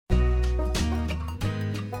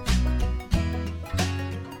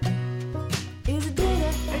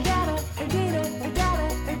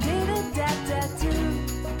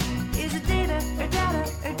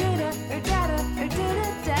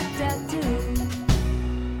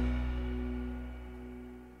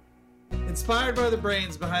Inspired by the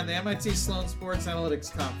brains behind the MIT Sloan Sports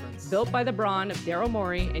Analytics Conference. Built by the brawn of Daryl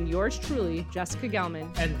Morey and yours truly, Jessica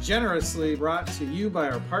Gelman. And generously brought to you by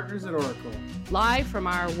our partners at Oracle. Live from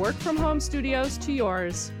our work-from-home studios to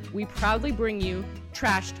yours, we proudly bring you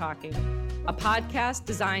Trash Talking, a podcast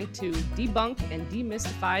designed to debunk and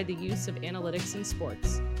demystify the use of analytics in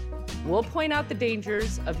sports. We'll point out the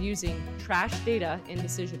dangers of using trash data in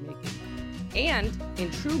decision-making. And in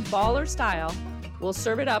true baller style, we'll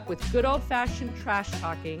serve it up with good old-fashioned trash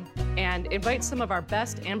talking and invite some of our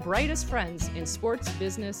best and brightest friends in sports,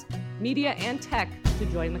 business, media, and tech to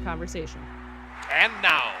join the conversation. And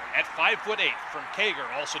now, at 5'8", from Kager,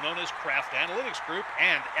 also known as Kraft Analytics Group,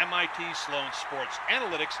 and MIT Sloan Sports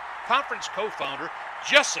Analytics Conference co-founder,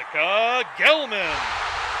 Jessica Gelman.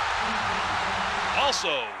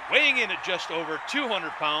 Also, weighing in at just over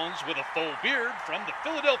 200 pounds with a full beard from the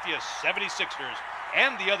Philadelphia 76ers,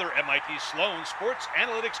 and the other MIT Sloan Sports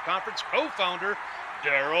Analytics Conference co-founder,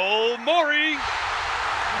 Daryl Morey.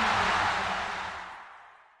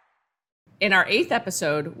 In our 8th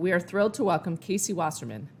episode, we are thrilled to welcome Casey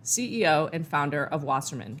Wasserman, CEO and founder of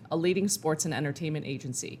Wasserman, a leading sports and entertainment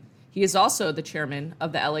agency. He is also the chairman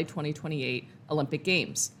of the LA 2028 Olympic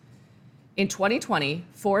Games. In 2020,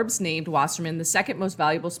 Forbes named Wasserman the second most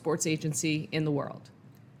valuable sports agency in the world.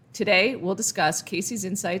 Today, we'll discuss Casey's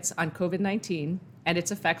insights on COVID-19 and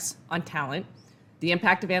its effects on talent, the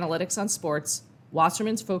impact of analytics on sports,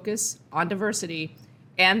 Wasserman's focus on diversity,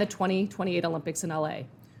 and the 2028 Olympics in LA.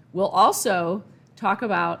 We'll also talk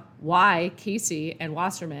about why Casey and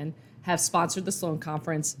Wasserman have sponsored the Sloan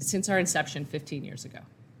Conference since our inception 15 years ago.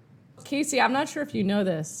 Casey, I'm not sure if you know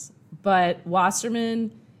this, but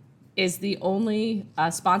Wasserman is the only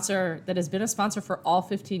sponsor that has been a sponsor for all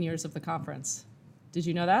 15 years of the conference. Did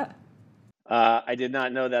you know that? I did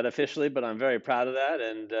not know that officially, but I'm very proud of that.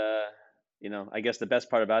 And, I guess the best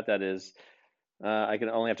part about that is I can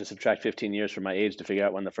only have to subtract 15 years from my age to figure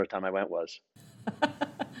out when the first time I went was.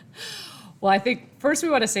 Well, I think first we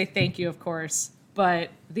want to say thank you, of course. But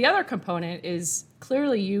the other component is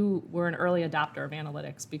clearly you were an early adopter of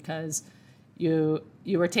analytics because you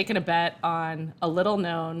were taking a bet on a little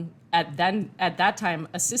known at that time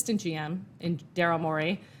assistant GM in Daryl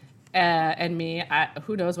Morey and me.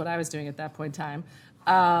 Who knows what I was doing at that point in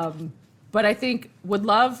time. But I think would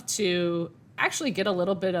love to actually get a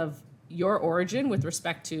little bit of your origin with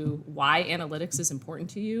respect to why analytics is important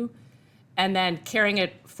to you, and then carrying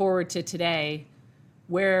it forward to today,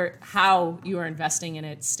 how you are investing in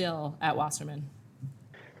it still at Wasserman.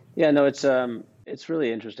 Yeah, no, it's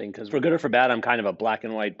really interesting because for good or for bad, I'm kind of a black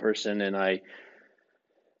and white person, and I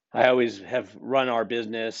always have run our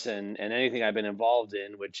business and anything I've been involved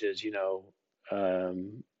in, which is,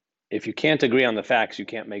 if you can't agree on the facts, you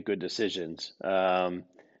can't make good decisions.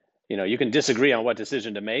 You can disagree on what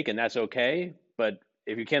decision to make, and that's okay. But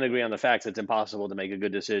if you can't agree on the facts, it's impossible to make a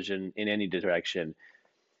good decision in any direction.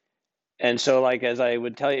 And so, as I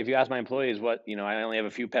would tell you, if you ask my employees I only have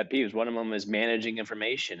a few pet peeves. One of them is managing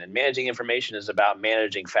information, and managing information is about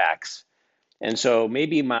managing facts. And so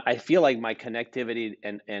maybe I feel like my connectivity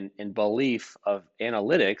and belief of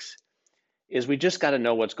analytics is we just got to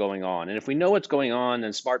know what's going on. And if we know what's going on,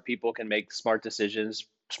 then smart people can make smart decisions.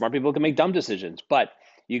 Smart people can make dumb decisions, but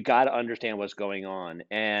you got to understand what's going on.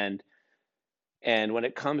 And when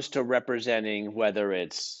it comes to representing, whether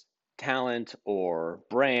it's talent or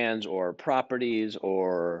brands or properties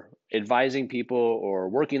or advising people or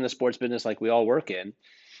working in the sports business like we all work in,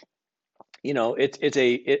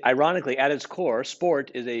 ironically at its core, sport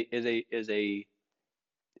is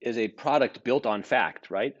a product built on fact,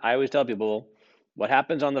 right? I always tell people what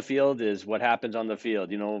happens on the field is what happens on the field.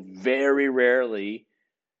 Very rarely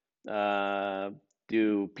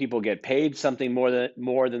do people get paid something more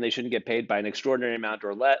than they shouldn't get paid by an extraordinary amount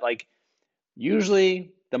or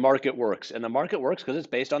usually the market works, and the market works because it's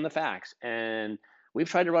based on the facts. And we've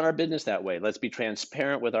tried to run our business that way. Let's be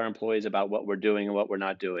transparent with our employees about what we're doing and what we're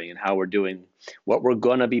not doing and how we're doing, what we're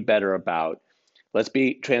going to be better about. Let's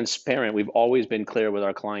be transparent. We've always been clear with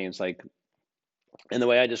our clients. And the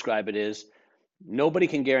way I describe it is nobody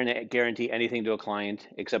can guarantee anything to a client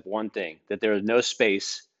except one thing, that there is no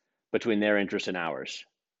space between their interest and ours.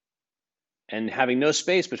 And having no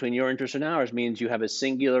space between your interest and ours means you have a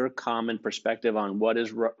singular common perspective on what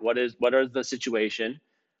is the situation.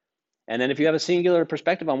 And then if you have a singular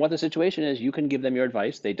perspective on what the situation is, you can give them your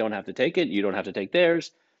advice. They don't have to take it. You don't have to take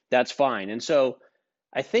theirs. That's fine. And so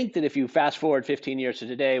I think that if you fast forward 15 years to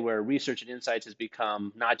today, where research and insights has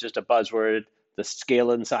become not just a buzzword, the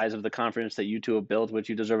scale and size of the conference that you two have built, which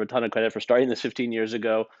you deserve a ton of credit for starting this 15 years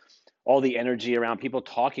ago, all the energy around people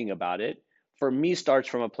talking about it, for me starts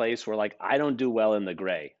from a place where I don't do well in the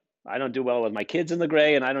gray. I don't do well with my kids in the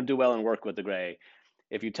gray, and I don't do well in work with the gray.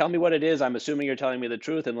 If you tell me what it is, I'm assuming you're telling me the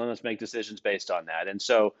truth, and let's make decisions based on that. And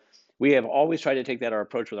so we have always tried to take that our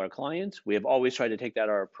approach with our clients. We have always tried to take that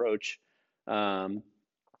our approach um,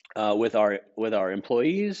 with our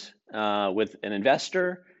employees, with an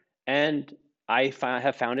investor, and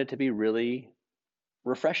have found it to be really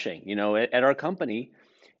refreshing. At our company,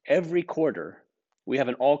 every quarter we have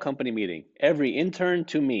an all company meeting, every intern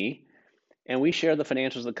to me, and we share the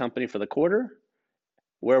financials of the company for the quarter,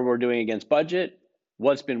 where we're doing against budget,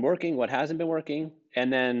 what's been working, what hasn't been working,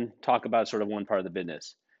 and then talk about sort of one part of the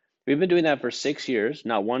business. We've been doing that for 6 years.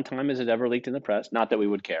 Not one time has it ever leaked in the press. Not that we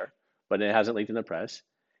would care, but it hasn't leaked in the press.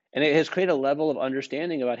 And it has created a level of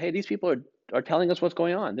understanding about, hey, these people are telling us what's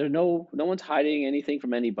going on. There's no one's hiding anything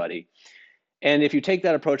from anybody. And if you take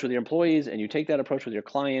that approach with your employees and you take that approach with your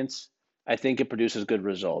clients, I think it produces good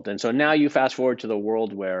result. And so now you fast forward to the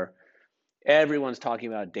world where everyone's talking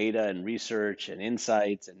about data and research and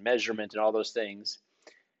insights and measurement and all those things.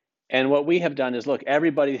 And what we have done is, look,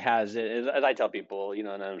 everybody has it. As I tell people,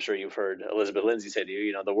 and I'm sure you've heard Elizabeth Lindsay say to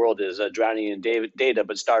you, the world is drowning in data,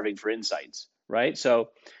 but starving for insights, right? So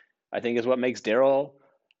I think is what makes Daryl,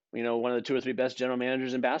 one of the 2 or 3 best general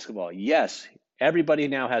managers in basketball. Yes, everybody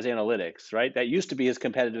now has analytics, right? That used to be his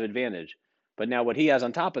competitive advantage. But now what he has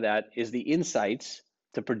on top of that is the insights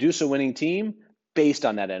to produce a winning team based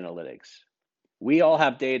on that analytics. We all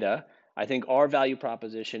have data. I think our value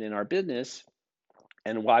proposition in our business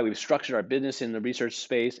and why we've structured our business in the research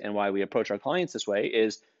space and why we approach our clients this way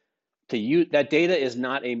is to use that data is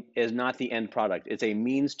not the end product. It's a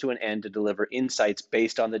means to an end to deliver insights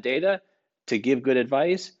based on the data, to give good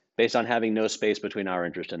advice based on having no space between our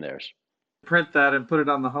interest and theirs. Print that and put it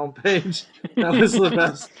on the homepage. That was the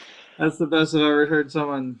best. That's the best I've ever heard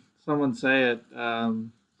someone say it.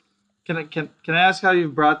 Can I ask how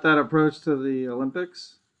you've brought that approach to the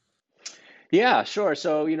Olympics? Yeah, sure.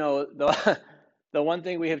 So, the one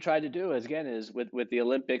thing we have tried to do is with the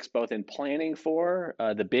Olympics, both in planning for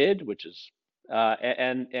the bid, which is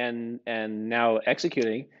and now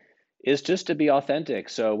executing, is just to be authentic.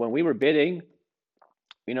 So when we were bidding,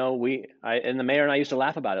 and the mayor and I used to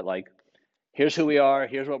laugh about it, like, here's who we are,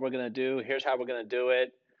 here's what we're gonna do, here's how we're gonna do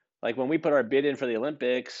it. Like when we put our bid in for the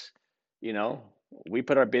Olympics, we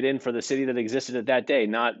put our bid in for the city that existed at that day,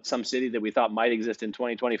 not some city that we thought might exist in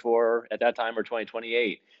 2024 at that time or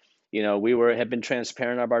 2028. We have been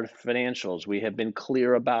transparent about our financials. We have been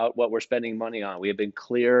clear about what we're spending money on. We have been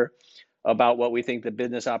clear about what we think the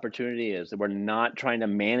business opportunity is, that we're not trying to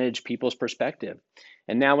manage people's perspective.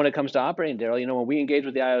 And now when it comes to operating, Daryl, when we engage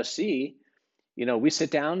with the IOC, we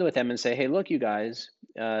sit down with them and say, hey, look, you guys,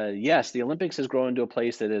 yes, the Olympics has grown to a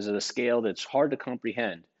place that is at a scale that's hard to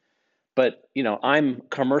comprehend. But, I'm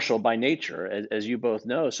commercial by nature, as you both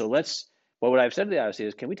know. So what I've said to the IOC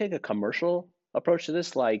is, can we take a commercial approach to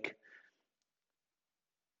this? Like,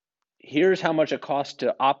 here's how much it costs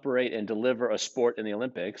to operate and deliver a sport in the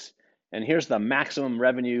Olympics, and here's the maximum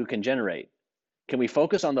revenue you can generate. Can we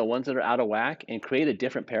focus on the ones that are out of whack and create a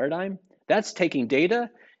different paradigm? That's taking data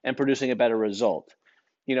and producing a better result.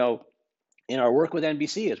 In our work with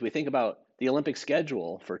NBC, as we think about the Olympic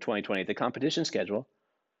schedule for 2020, the competition schedule,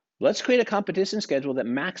 let's create a competition schedule that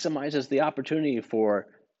maximizes the opportunity for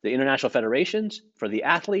the international federations, for the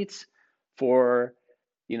athletes, for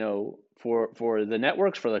the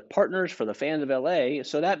networks, for the partners, for the fans of LA.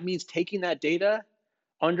 So that means taking that data,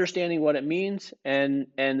 understanding what it means, and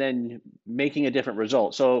then making a different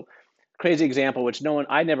result. So crazy example, which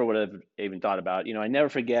I never would have even thought about. I never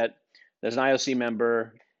forget, there's an IOC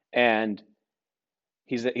member, and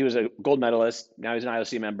he was a gold medalist. Now he's an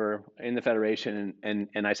IOC member in the federation,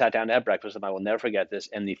 and I sat down to have breakfast, and I will never forget this.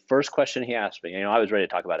 And the first question he asked me, I was ready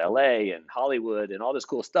to talk about LA and Hollywood and all this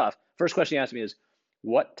cool stuff. First question he asked me is,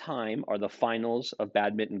 what time are the finals of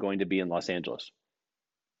badminton going to be in Los Angeles?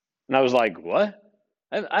 And I was like, what?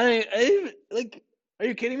 I like, are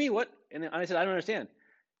you kidding me? What? And I said, I don't understand.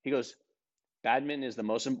 He goes, badminton is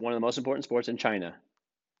one of the most important sports in China.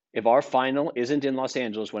 If our final isn't in Los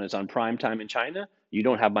Angeles when it's on prime time in China, you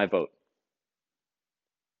don't have my vote.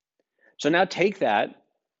 So now take that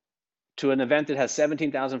to an event that has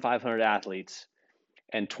 17,500 athletes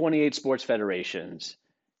and 28 sports federations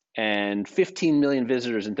and 15 million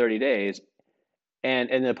visitors in 30 days.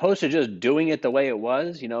 And opposed to just doing it the way it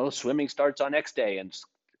was, swimming starts on X day, and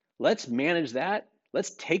let's manage that.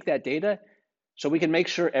 Let's take that data so we can make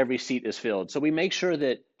sure every seat is filled. So we make sure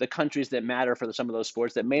that the countries that matter for some of those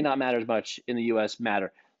sports that may not matter as much in the US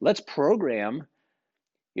matter. Let's program,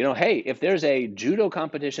 hey, if there's a judo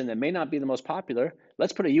competition that may not be the most popular,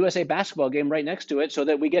 let's put a USA basketball game right next to it so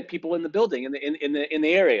that we get people in the building, in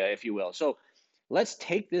the area, if you will. So let's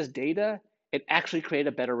take this data and actually create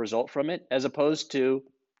a better result from it, as opposed to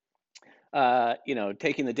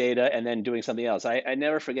taking the data and then doing something else. I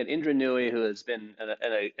never forget Indra Nui, who has been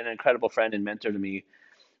an incredible friend and mentor to me.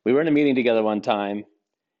 We were in a meeting together one time,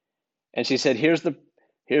 and she said, here's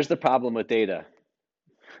the problem with data.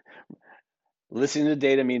 Listening to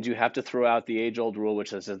data means you have to throw out the age-old rule,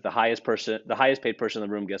 which says that the highest paid person in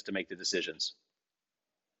the room gets to make the decisions.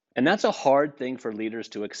 And that's a hard thing for leaders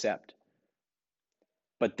to accept.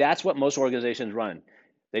 But that's what most organizations run.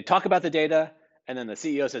 They talk about the data, and then the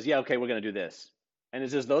CEO says, yeah, okay, we're going to do this. And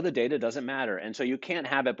it's as though the data doesn't matter. And so you can't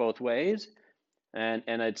have it both ways. And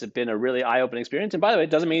it's been a really eye-opening experience. And by the way, it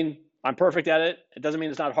doesn't mean I'm perfect at it. It doesn't mean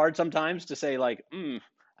it's not hard sometimes to say like,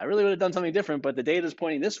 I really would have done something different, but the data is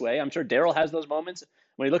pointing this way. I'm sure Daryl has those moments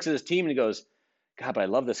when he looks at his team and he goes, God, but I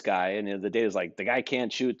love this guy. And the data is like, the guy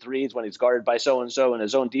can't shoot threes when he's guarded by so-and-so in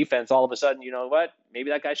his own defense. All of a sudden, you know what? Maybe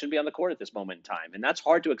that guy shouldn't be on the court at this moment in time. And that's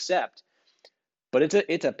hard to accept. But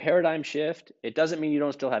it's a paradigm shift. It doesn't mean you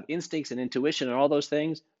don't still have instincts and intuition and all those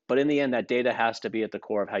things. But in the end, that data has to be at the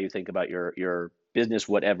core of how you think about your business,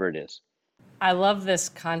 whatever it is. I love this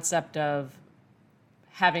concept of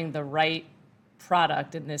having the right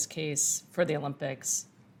product, in this case for the Olympics,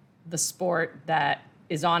 the sport that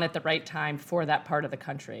is on at the right time for that part of the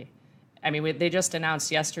country. I mean, they just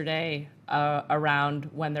announced yesterday around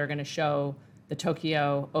when they're going to show the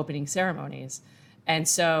Tokyo opening ceremonies. And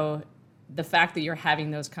so the fact that you're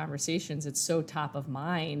having those conversations, it's so top of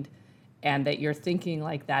mind, and that you're thinking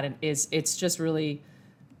like that, and it's just really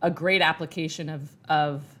a great application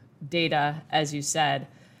of data, as you said.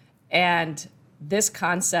 And this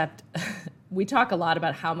concept, we talk a lot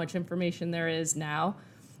about how much information there is now.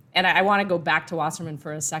 And I want to go back to Wasserman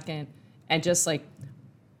for a second and just like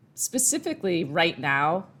specifically right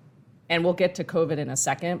now, and we'll get to COVID in a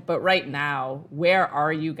second, but right now, where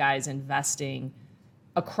are you guys investing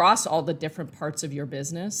across all the different parts of your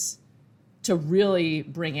business to really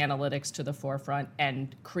bring analytics to the forefront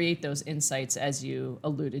and create those insights, as you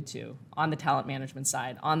alluded to, on the talent management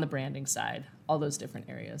side, on the branding side, all those different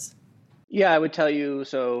areas? Yeah, I would tell you,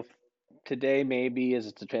 so today maybe as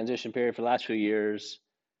it's a transition period for the last few years,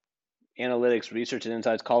 analytics, research and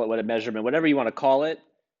insights, call it what a measurement, whatever you want to call it,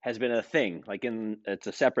 has been a thing. It's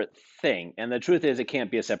a separate thing. And the truth is it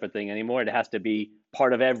can't be a separate thing anymore. It has to be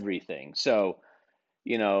part of everything. So,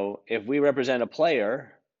 if we represent a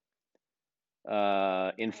player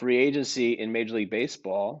in free agency in Major League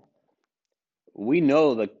Baseball, we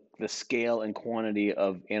know the scale and quantity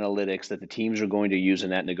of analytics that the teams are going to use in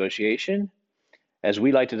that negotiation. As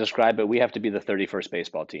we like to describe it, we have to be the 31st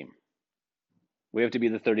baseball team. We have to be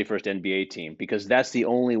the 31st NBA team, because that's the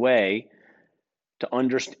only way to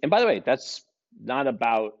understand. And by the way, that's not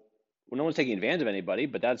about, no one's taking advantage of anybody,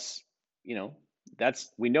 but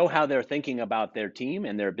we know how they're thinking about their team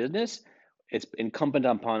and their business. It's incumbent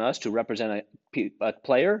upon us to represent a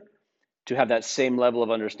player to have that same level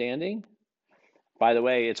of understanding. By the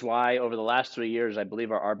way, it's why over the last 3 years, I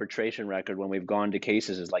believe our arbitration record when we've gone to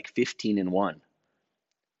cases is like 15-1.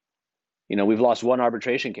 We've lost one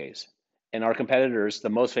arbitration case, and our competitors, the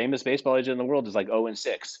most famous baseball agent in the world, is like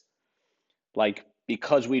 0-6. Like,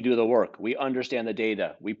 because we do the work, we understand the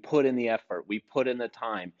data, we put in the effort, we put in the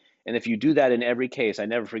time. And if you do that in every case, I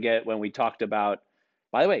never forget when we talked about,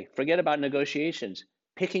 by the way, forget about negotiations,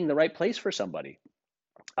 picking the right place for somebody.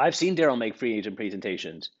 I've seen Daryl make free agent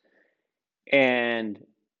presentations, and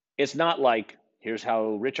it's not like, here's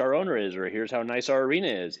how rich our owner is, or here's how nice our arena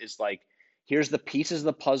is. It's like, here's the pieces of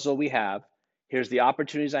the puzzle we have. Here's the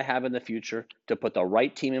opportunities I have in the future to put the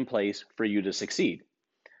right team in place for you to succeed.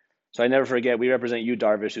 So I never forget, we represent Yu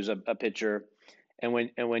Darvish, who's a pitcher. And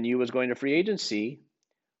when Yu was going to free agency,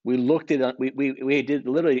 we looked at, we did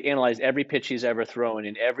literally analyze every pitch he's ever thrown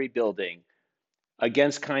in every building,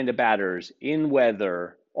 against kind of batters, in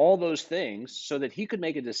weather, all those things, so that he could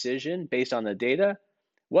make a decision based on the data,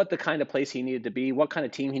 what the kind of place he needed to be, what kind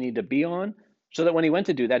of team he needed to be on, so that when he went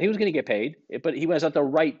to do that, he was going to get paid, but he was at the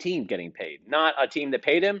right team getting paid, not a team that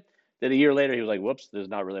paid him, that a year later he was like, whoops, this is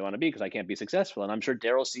not really want to be because I can't be successful. And I'm sure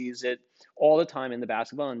Daryl sees it all the time in the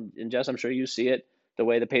basketball, and Jess, I'm sure you see it the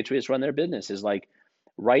way the Patriots run their business, is like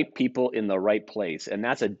right people in the right place. And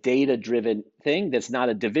that's a data-driven thing. That's not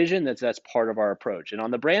a division. That's part of our approach. And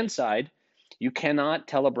on the brand side, you cannot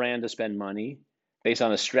tell a brand to spend money based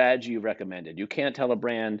on a strategy you've recommended. You can't tell a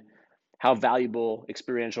brand how valuable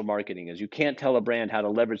experiential marketing is. You can't tell a brand how to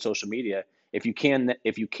leverage social media if you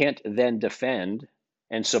can't then defend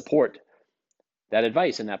and support that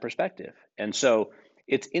advice and that perspective. And so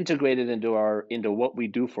it's integrated into what we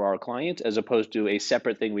do for our clients, as opposed to a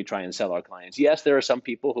separate thing we try and sell our clients. Yes, there are some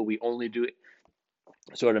people who we only do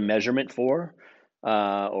sort of measurement for.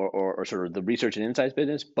 or sort of the research and insights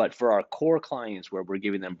business. But for our core clients, where we're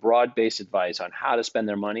giving them broad-based advice on how to spend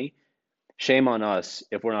their money, shame on us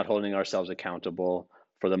if we're not holding ourselves accountable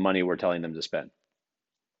for the money we're telling them to spend.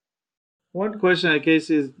 One question,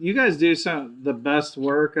 Casey, is you guys do some the best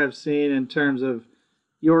work I've seen in terms of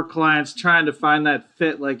your clients trying to find that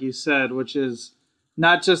fit, like you said, which is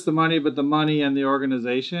not just the money, but the money and the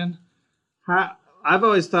organization. I've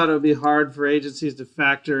always thought it would be hard for agencies to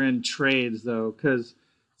factor in trades, though, because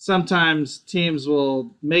sometimes teams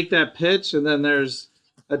will make that pitch and then there's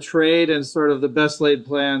a trade and sort of the best laid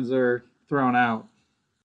plans are thrown out.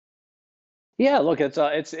 Yeah, look, it's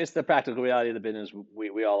the practical reality of the business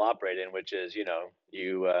we all operate in, which is,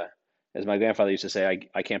 you as my grandfather used to say,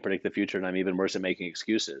 I can't predict the future, and I'm even worse at making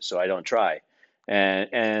excuses, so I don't try.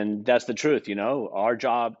 And that's the truth, Our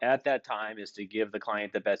job at that time is to give the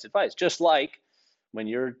client the best advice. Just like when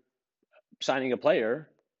you're signing a player,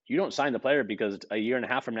 you don't sign the player because a year and a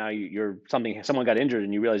half from now someone got injured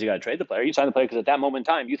and you realize you got to trade the player. You sign the player because at that moment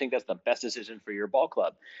in time you think that's the best decision for your ball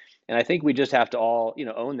club. And I think we just have to all,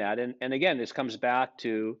 own that. And again, this comes back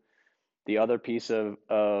to the other piece of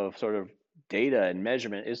sort of data and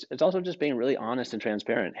measurement is it's also just being really honest and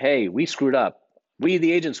transparent. Hey, we screwed up. We,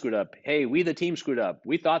 the agent, screwed up. Hey, we, the team, screwed up.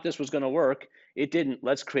 We thought this was going to work. It didn't.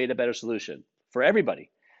 Let's create a better solution for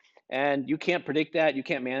everybody. And you can't predict that. You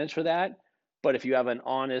can't manage for that. But if you have an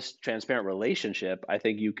honest, transparent relationship, I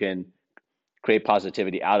think you can create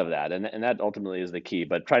positivity out of that. And that ultimately is the key.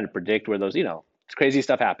 But trying to predict where those, crazy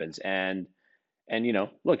stuff happens. And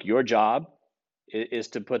look, your job is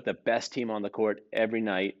to put the best team on the court every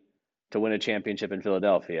night to win a championship in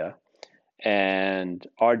Philadelphia. And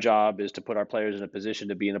our job is to put our players in a position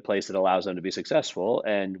to be in a place that allows them to be successful.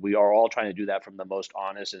 And we are all trying to do that from the most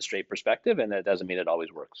honest and straight perspective. And that doesn't mean it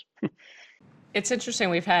always works. It's interesting.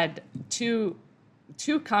 We've had two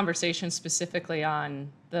conversations specifically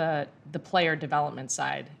on the player development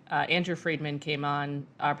side. Andrew Friedman came on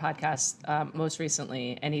our podcast most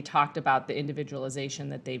recently, and he talked about the individualization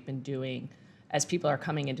that they've been doing as people are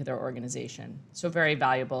coming into their organization. So very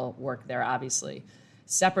valuable work there, obviously.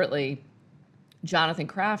 Separately, Jonathan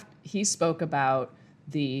Kraft, he spoke about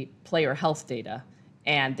the player health data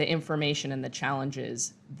and the information and the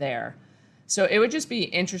challenges there. So it would just be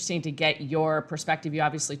interesting to get your perspective. You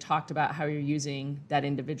obviously talked about how you're using that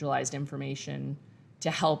individualized information to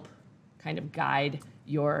help kind of guide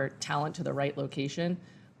your talent to the right location.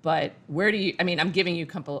 But I'm giving you a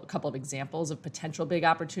couple of examples of potential big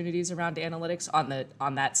opportunities around analytics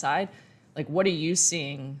on that side. Like, what are you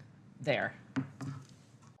seeing there?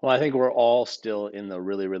 Well, I think we're all still in the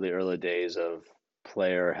really, really early days of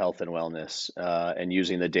player health and wellness, and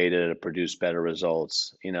using the data to produce better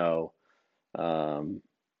results.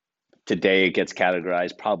 Today it gets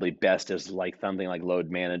categorized probably best as like something like load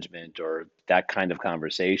management or that kind of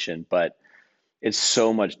conversation, but it's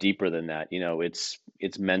so much deeper than that.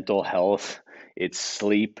 It's mental health, it's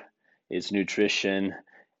sleep, it's nutrition,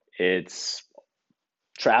 it's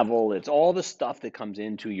travel, it's all the stuff that comes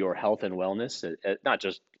into your health and wellness, not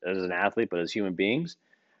just as an athlete, but as human beings,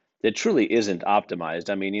 that truly isn't optimized.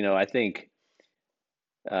 I think,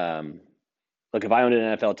 look, if I owned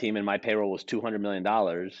an NFL team and my payroll was $200 million,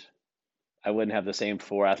 I wouldn't have the same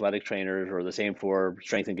 4 athletic trainers or the same 4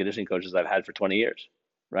 strength and conditioning coaches I've had for 20 years,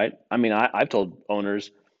 right? I've told owners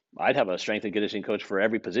I'd have a strength and conditioning coach for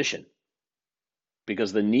every position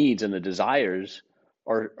because the needs and the desires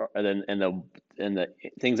and the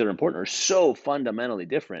things that are important are so fundamentally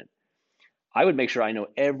different. I would make sure I know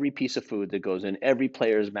every piece of food that goes in every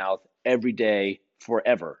player's mouth every day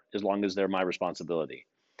forever, as long as they're my responsibility.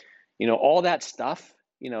 All that stuff,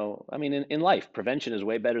 in life, prevention is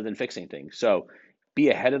way better than fixing things. So be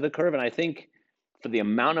ahead of the curve. And I think for the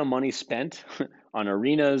amount of money spent on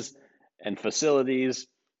arenas and facilities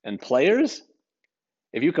and players,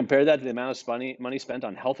 if you compare that to the amount of money spent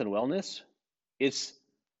on health and wellness, it's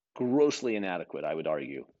grossly inadequate, I would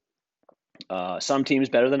argue. Some teams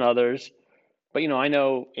better than others. But, I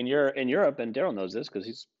know in Europe, and Daryl knows this because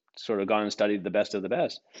he's sort of gone and studied the best of the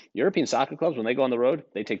best. European soccer clubs, when they go on the road,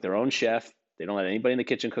 they take their own chef. They don't let anybody in the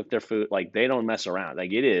kitchen cook their food. Like, they don't mess around.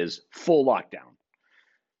 Like, it is full lockdown.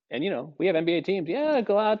 And, we have NBA teams. Yeah,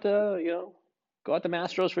 go out to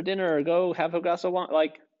Mastro's for dinner or go have a glass of wine.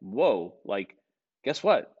 Like, whoa, like, guess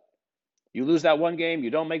what? You lose that one game, you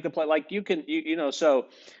don't make the play. Like, so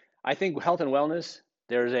I think health and wellness,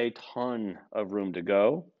 there's a ton of room to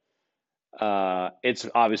go. It's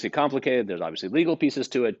obviously complicated. There's obviously legal pieces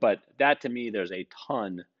to it, but that to me, there's a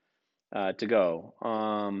ton to go.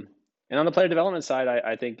 And on the player development side,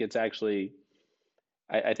 I think it's actually,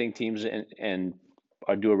 I think teams and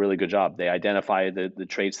do a really good job. They identify the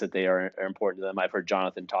traits that they are important to them. I've heard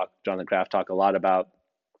Jonathan Kraft talk a lot about.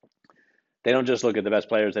 They don't just look at the best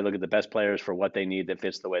players; they look at the best players for what they need that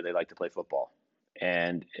fits the way they like to play football.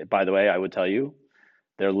 And by the way, I would tell you,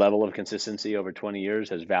 their level of consistency over 20 years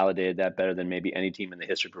has validated that better than maybe any team in the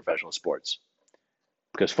history of professional sports.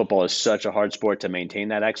 Because football is such a hard sport to maintain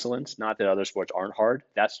that excellence. Not that other sports aren't hard.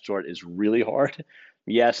 That sport is really hard.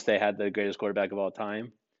 Yes, they had the greatest quarterback of all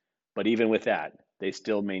time, but even with that, they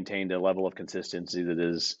still maintained a level of consistency that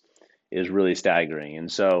is really staggering.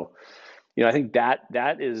 And so, I think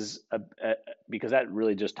that is because that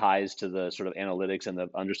really just ties to the sort of analytics and the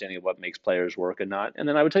understanding of what makes players work and not. And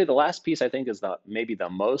then I would tell you the last piece I think is maybe the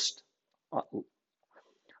most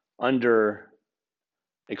under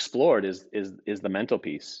explored is the mental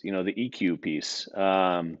piece, the EQ piece.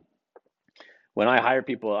 When I hire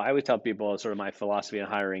people, I always tell people sort of my philosophy in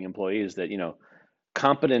hiring employees that,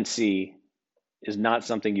 competency is not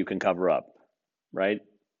something you can cover up, right?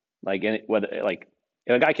 Like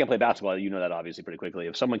if a guy can't play basketball, that obviously pretty quickly.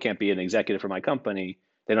 If someone can't be an executive for my company,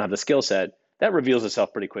 they don't have the skill set, that reveals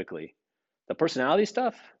itself pretty quickly. The personality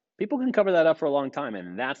stuff, people can cover that up for a long time,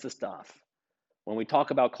 and that's the stuff. When we talk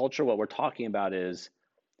about culture, what we're talking about is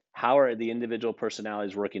how are the individual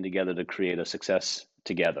personalities working together to create a success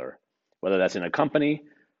together, whether that's in a company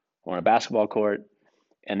or on a basketball court.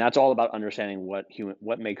 And that's all about understanding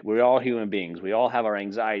we're all human beings. We all have our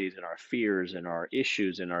anxieties and our fears and our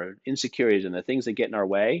issues and our insecurities and the things that get in our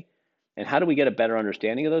way. And how do we get a better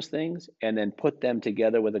understanding of those things and then put them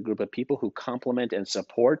together with a group of people who complement and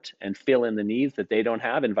support and fill in the needs that they don't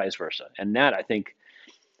have and vice versa. And that, I think,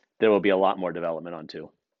 there will be a lot more development on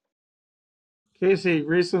too. Casey,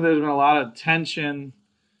 recently there's been a lot of tension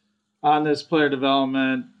on this player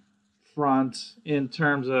development front in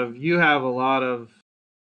terms of you have a lot of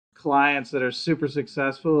clients that are super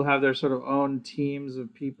successful, have their sort of own teams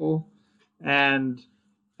of people. And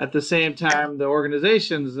at the same time, the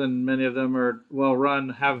organizations, and many of them are well run,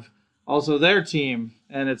 have also their team.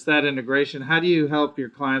 And it's that integration. How do you help your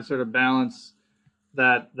clients sort of balance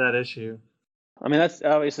that issue? I mean, that's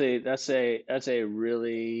a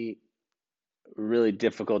really, really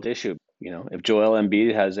difficult issue. If Joel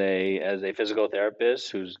Embiid has a physical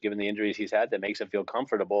therapist who's given the injuries he's had that makes him feel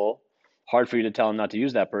comfortable, hard for you to tell him not to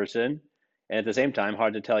use that person. And at the same time,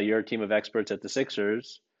 hard to tell your team of experts at the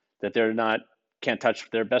Sixers that can't touch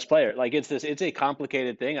their best player. Like it's a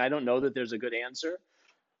complicated thing. I don't know that there's a good answer.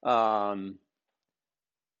 Obviously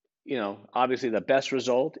the best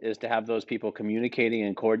result is to have those people communicating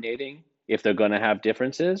and coordinating if they're going to have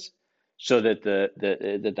differences, so that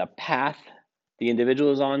the path the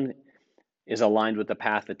individual is on is aligned with the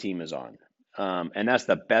path the team is on. And that's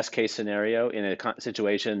the best case scenario in a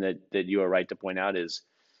situation that you are right to point out is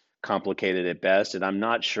complicated at best. And I'm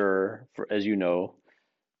not sure, as you know,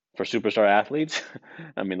 for superstar athletes,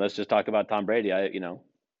 I mean, let's just talk about Tom Brady.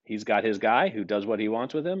 He's got his guy who does what he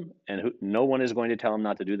wants with him, and no one is going to tell him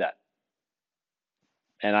not to do that.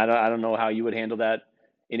 And I don't know how you would handle that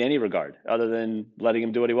in any regard, other than letting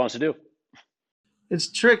him do what he wants to do. It's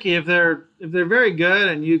tricky if they're very good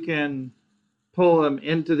and you can pull them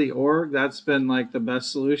into the org. That's been like the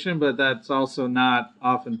best solution, but that's also not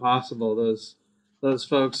often possible. Those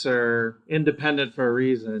folks are independent for a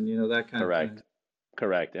reason, that kind of thing.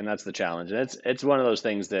 Correct. And that's the challenge. And it's one of those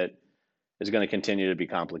things that is going to continue to be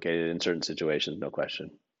complicated in certain situations, no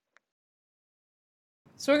question.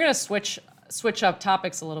 So we're going to switch up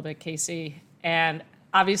topics a little bit, Casey. And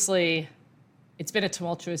obviously, it's been a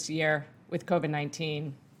tumultuous year with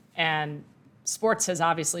COVID-19, and sports has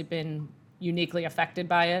obviously been uniquely affected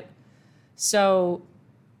by it. So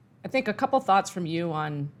I think a couple thoughts from you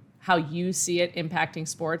on how you see it impacting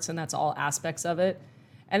sports, and that's all aspects of it.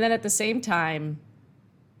 And then at the same time,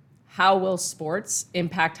 how will sports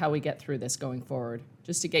impact how we get through this going forward?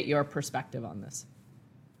 Just to get your perspective on this.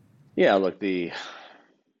 Yeah, look, the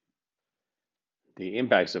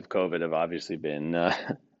impacts of COVID have obviously been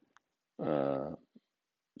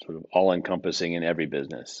sort of all-encompassing in every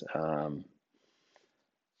business.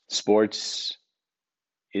 Sports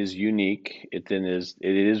is unique. It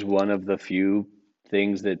is one of the few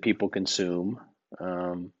things that people consume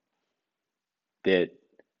that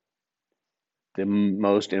the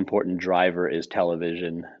most important driver is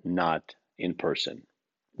television, not in person,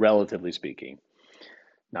 relatively speaking.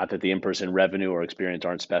 Not that the in-person revenue or experience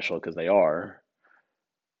aren't special, because they are.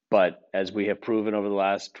 But as we have proven over the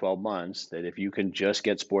last 12 months, that if you can just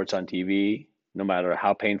get sports on TV, no matter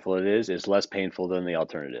how painful it is, it's less painful than the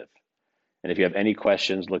alternative. And if you have any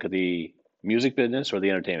questions, look at the music business or the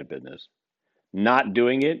entertainment business. Not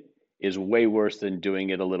doing it is way worse than doing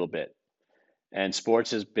it a little bit. And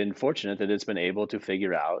sports has been fortunate that it's been able to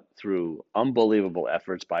figure out through unbelievable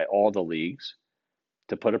efforts by all the leagues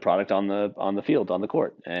to put a product on the field, on the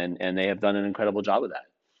court. And they have done an incredible job of that.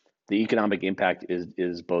 The economic impact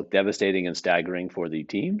is both devastating and staggering for the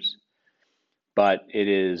teams, but it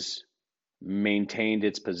is maintained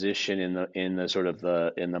its position in the sort of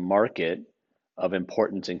the in the market of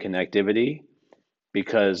importance and connectivity,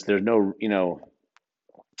 because there's no,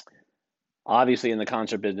 obviously in the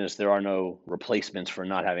concert business there are no replacements for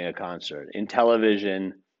not having a concert. In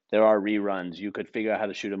television there are reruns. You could figure out how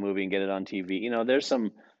to shoot a movie and get it on TV. There's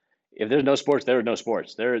some, if there's no sports, there are no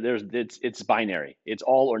sports. It's binary. It's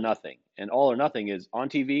all or nothing. And all or nothing is on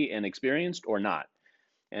TV and experienced or not.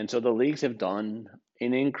 And so the leagues have done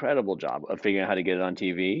an incredible job of figuring out how to get it on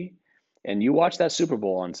TV. And you watch that Super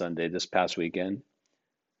Bowl on Sunday this past weekend.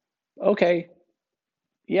 Okay,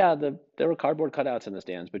 yeah, there were cardboard cutouts in the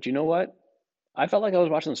stands, but you know what? I felt like I was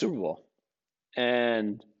watching the Super Bowl.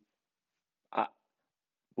 And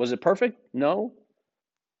was it perfect? No.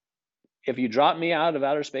 If you dropped me out of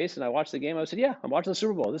outer space and I watched the game, I would say, yeah, I'm watching the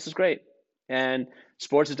Super Bowl. This is great. And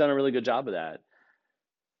sports has done a really good job of that.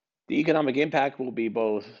 The economic impact will be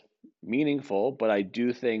both meaningful, but I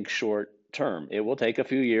do think short term. It will take a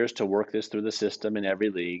few years to work this through the system in every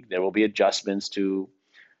league. There will be adjustments to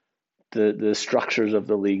the structures of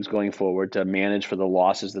the leagues going forward to manage for the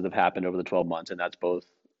losses that have happened over the 12 months, and that's both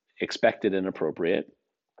expected and appropriate.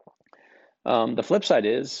 The flip side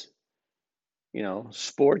is,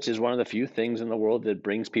 sports is one of the few things in the world that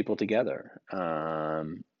brings people together.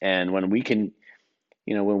 And when we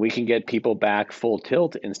can get people back full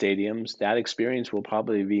tilt in stadiums, that experience will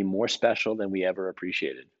probably be more special than we ever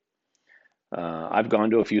appreciated. I've gone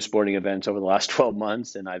to a few sporting events over the last 12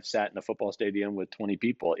 months, and I've sat in a football stadium with 20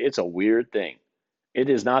 people. It's a weird thing. It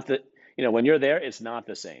is not when you're there, it's not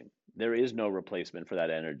the same. There is no replacement for that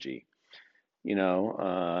energy,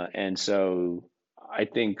 and so I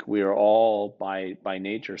think we are all by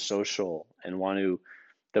nature social and want to.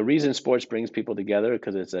 The reason sports brings people together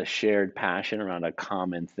because it's a shared passion around a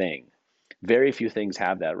common thing. Very few things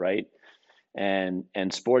have that, right? And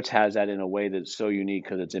sports has that in a way that's so unique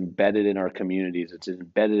because it's embedded in our communities, it's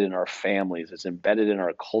embedded in our families, it's embedded in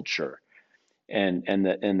our culture, and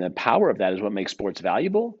the power of that is what makes sports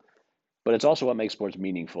valuable, but it's also what makes sports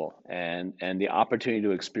meaningful. And the opportunity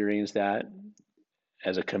to experience that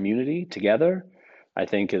as a community together, I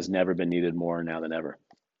think, has never been needed more now than ever.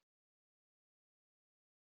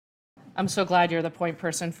 I'm so glad you're the point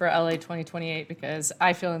person for LA 2028 because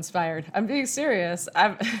I feel inspired. I'm being serious.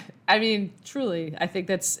 I mean, truly, I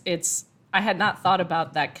think I had not thought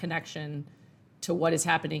about that connection to what is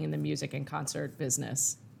happening in the music and concert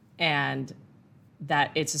business, and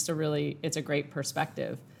that it's just it's a great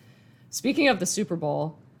perspective. Speaking of the Super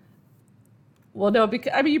Bowl, well, no,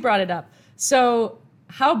 because you brought it up. So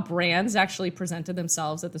how brands actually presented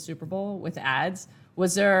themselves at the Super Bowl with ads.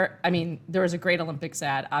 There was a great Olympics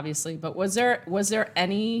ad, obviously, but was there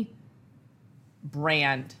any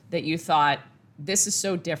brand that you thought, this is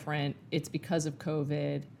so different, it's because of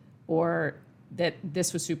COVID, or that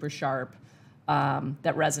this was super sharp,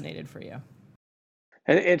 that resonated for you?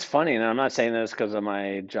 It's funny, and I'm not saying this because of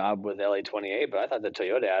my job with LA28, but I thought the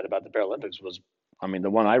Toyota ad about the Paralympics was, the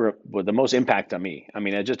one with the most impact on me.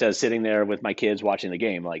 Just as sitting there with my kids watching the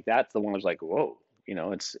game, like that's the one I was like, whoa.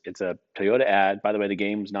 It's a Toyota ad. By the way, the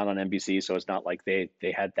game's not on NBC, so it's not like they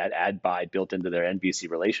had that ad buy built into their NBC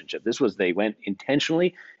relationship. They went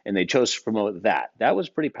intentionally and they chose to promote that. That was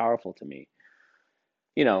pretty powerful to me.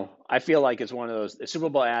 I feel like it's one of those, the Super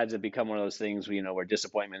Bowl ads have become one of those things, where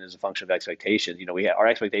disappointment is a function of expectations. Our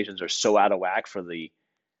expectations are so out of whack for the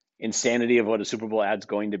insanity of what a Super Bowl ad's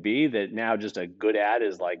going to be that now just a good ad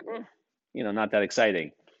is like, not that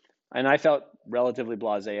exciting. And I felt relatively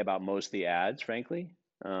blasé about most of the ads, frankly.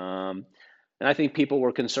 And I think people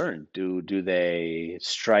were concerned. Do they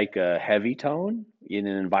strike a heavy tone in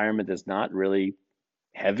an environment that's not really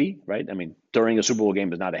heavy, right? During a Super Bowl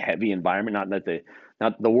game is not a heavy environment.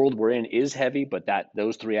 Not the world we're in is heavy, but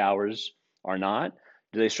those 3 hours are not.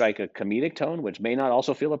 Do they strike a comedic tone, which may not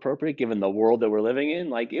also feel appropriate given the world that we're living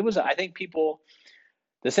in? I think people.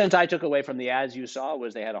 The sense I took away from the ads you saw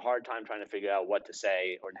was they had a hard time trying to figure out what to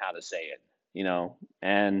say or how to say it,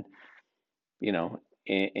 and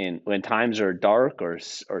when times are dark or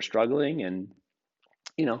struggling, and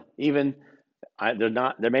even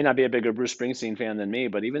there may not be a bigger Bruce Springsteen fan than me,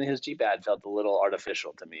 but even his Jeep ad felt a little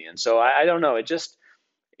artificial to me, and so I don't know,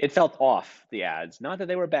 it felt off, the ads. Not that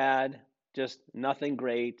they were bad, just nothing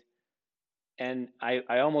great, and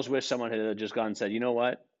I almost wish someone had just gone and said, you know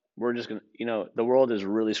what? We're just going to, the world is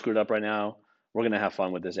really screwed up right now. we're going to have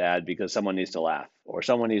fun with this ad because someone needs to laugh or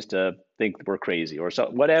someone needs to think we're crazy or so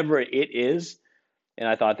whatever it is. And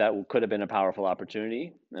I thought that could have been a powerful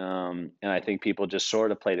opportunity. And I think people just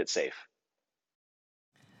sort of played it safe.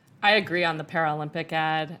 I agree on the Paralympic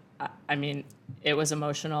ad. I mean, it was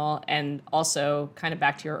emotional. And also, kind of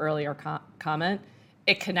back to your earlier comment,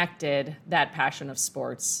 it connected that passion of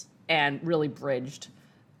sports and really bridged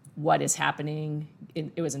what is happening.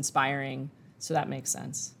 It was inspiring. So that makes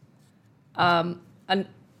sense. And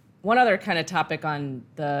one other kind of topic on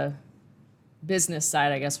the business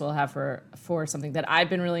side, I guess we'll have for something that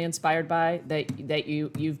I've been really inspired by that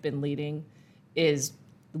you've been leading is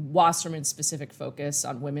Wasserman's specific focus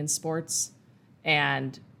on women's sports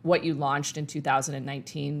and what you launched in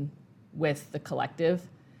 2019 with the collective.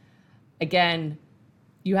 Again,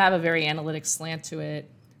 you have a very analytic slant to it,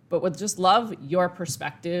 but would just love your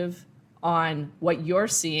perspective on what you're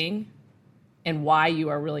seeing and why you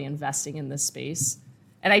are really investing in this space.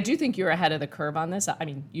 And I do think you're ahead of the curve on this. I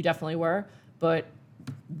mean, you definitely were, but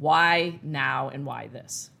why now and why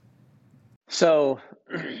this? So,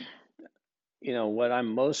 what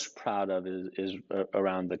I'm most proud of is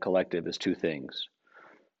around the collective is two things.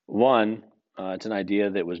 One, it's an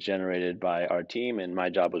idea that was generated by our team, and my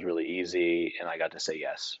job was really easy, and I got to say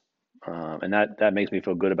yes. And that makes me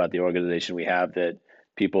feel good about the organization we have, that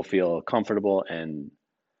people feel comfortable and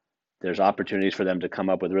there's opportunities for them to come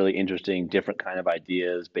up with really interesting, different kind of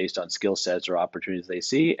ideas based on skill sets or opportunities they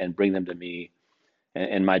see and bring them to me.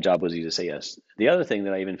 And my job was easy to say yes. The other thing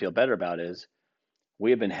that I even feel better about is we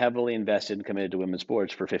have been heavily invested and committed to women's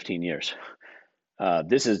sports for 15 years.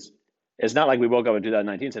 It's not like we woke up in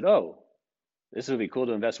 2019 and said, oh, this would be cool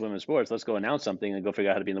to invest in women's sports. Let's go announce something and go figure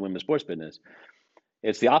out how to be in the women's sports business.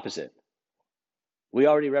 It's the opposite. We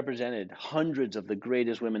already represented hundreds of the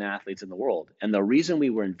greatest women athletes in the world. And the reason we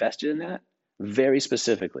were invested in that very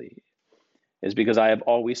specifically is because I have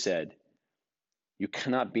always said, you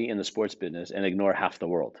cannot be in the sports business and ignore half the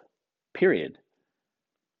world, period.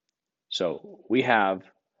 So we have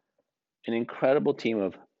an incredible team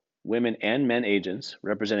of women and men agents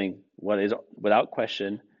representing what is, without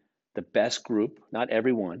question, the best group, not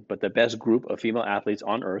everyone, but the best group of female athletes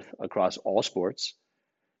on earth across all sports,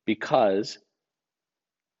 because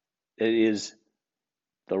it is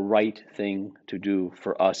the right thing to do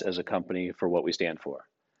for us as a company for what we stand for.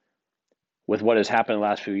 With what has happened in the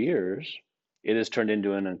last few years, it has turned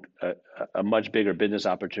into a much bigger business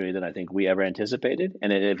opportunity than I think we ever anticipated.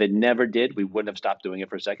 And if it never did, we wouldn't have stopped doing it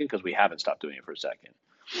for a second, because we haven't stopped doing it for a second.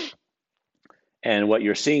 And what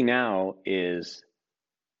you're seeing now is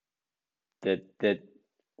that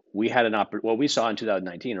we had what we saw in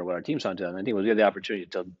 2019, or what our team saw in 2019, was we had the opportunity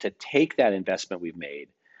to take that investment we've made,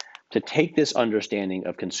 to take this understanding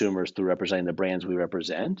of consumers through representing the brands we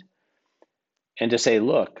represent, and to say,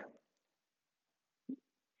 look,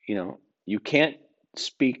 you can't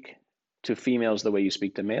speak to females the way you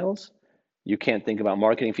speak to males. You can't think about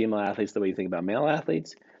marketing female athletes the way you think about male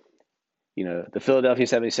athletes. The Philadelphia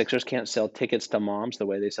 76ers can't sell tickets to moms the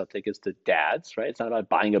way they sell tickets to dads, right? It's not about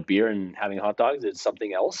buying a beer and having hot dogs. It's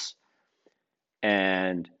something else.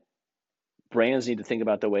 And brands need to think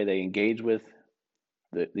about the way they engage with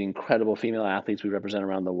the incredible female athletes we represent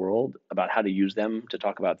around the world, about how to use them to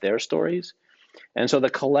talk about their stories. And so the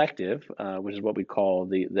collective, which is what we call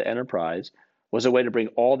the enterprise, was a way to bring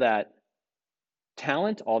all that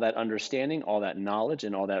talent, all that understanding, all that knowledge,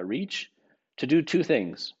 and all that reach to do two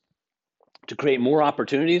things: to create more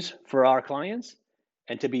opportunities for our clients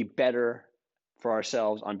and to be better for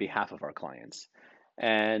ourselves on behalf of our clients.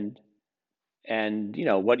 And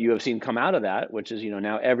what you have seen come out of that, which is,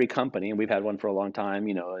 now every company, and we've had one for a long time,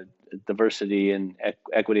 diversity and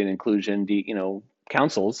equity and inclusion,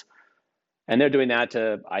 councils. And they're doing that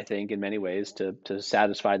to, I think, in many ways, to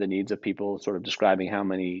satisfy the needs of people, sort of describing how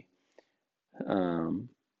many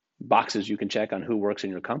boxes you can check on who works in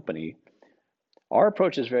your company. Our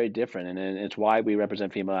approach is very different, and it's why we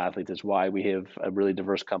represent female athletes. It's why we have a really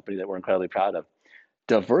diverse company that we're incredibly proud of.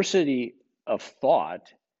 Diversity of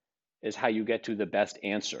thought is how you get to the best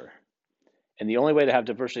answer. And the only way to have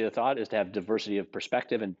diversity of thought is to have diversity of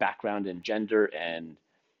perspective and background and gender and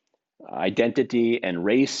identity and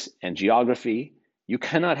race and geography. You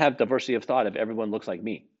cannot have diversity of thought if everyone looks like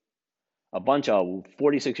me. A bunch of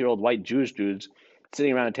 46-year-old white Jewish dudes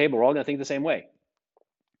sitting around a table, we're all going to think the same way.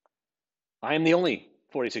 I am the only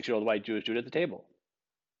 46-year-old white Jewish dude at the table,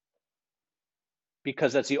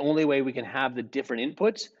 because that's the only way we can have the different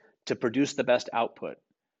inputs to produce the best output.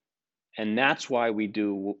 And that's why we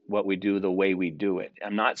do what we do the way we do it.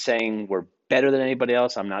 I'm not saying we're better than anybody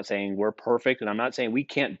else. I'm not saying we're perfect. And I'm not saying we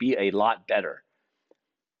can't be a lot better.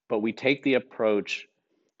 But we take the approach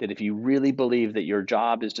that if you really believe that your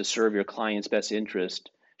job is to serve your client's best interest,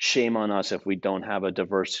 shame on us if we don't have a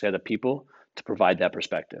diverse set of people to provide that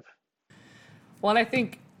perspective. Well, and I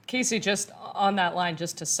think, Casey, just on that line,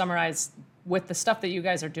 just to summarize, with the stuff that you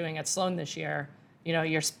guys are doing at Sloan this year,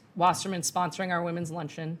 you're Wasserman sponsoring our women's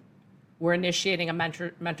luncheon. We're initiating a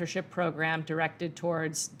mentorship program directed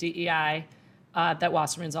towards DEI that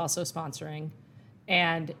Wasserman's also sponsoring.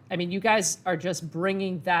 And I mean, you guys are just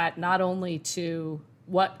bringing that not only to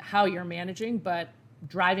how you're managing, but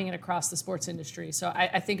driving it across the sports industry. So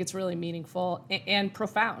I think it's really meaningful and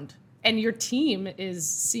profound. And your team is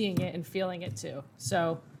seeing it and feeling it too.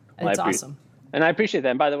 So it's awesome. And I appreciate that.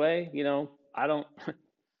 And by the way, I don't,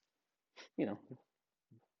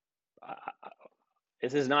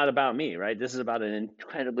 this is not about me, right? This is about an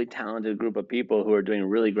incredibly talented group of people who are doing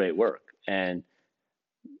really great work. And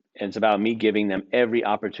it's about me giving them every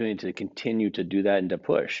opportunity to continue to do that and to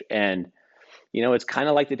push. And, it's kind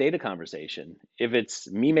of like the data conversation. If it's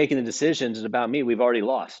me making the decisions, it's about me, we've already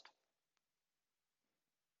lost.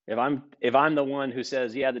 If I'm the one who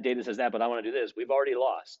says, yeah, the data says that, but I want to do this, we've already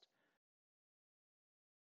lost.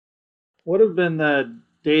 What have been the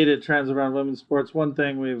data trends around women's sports? One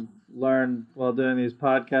thing we've learned while doing these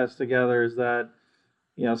podcasts together is that,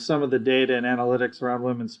 some of the data and analytics around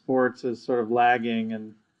women's sports is sort of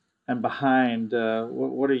lagging and behind.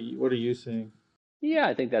 What are you seeing? Yeah,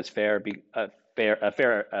 I think that's fair. A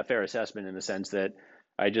fair assessment in the sense that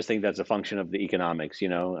I just think that's a function of the economics.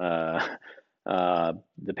 The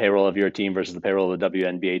payroll of your team versus the payroll of the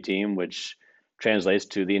WNBA team, which translates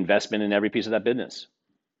to the investment in every piece of that business.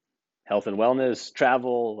 Health and wellness,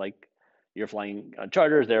 travel, like you're flying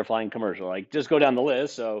charters, they're flying commercial, like just go down the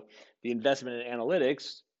list. So the investment in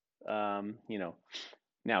analytics,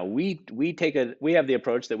 now we have the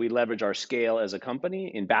approach that we leverage our scale as a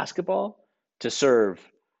company in basketball to serve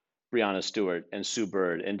Breanna Stewart and Sue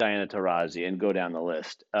Bird and Diana Taurasi and go down the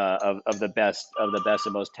list of the best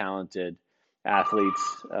and most talented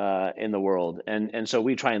athletes in the world. And so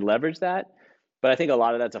we try and leverage that. But I think a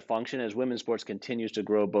lot of that's a function as women's sports continues to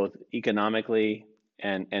grow both economically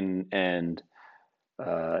and in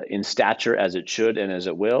stature as it should and as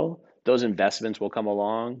it will. Those investments will come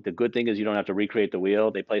along. The good thing is you don't have to recreate the wheel.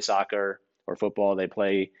 They play soccer or football. They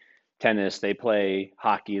play tennis. They play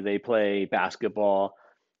hockey. They play basketball.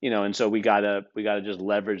 And so we gotta just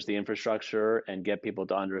leverage the infrastructure and get people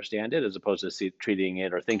to understand it as opposed to treating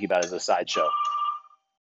it or thinking about it as a sideshow.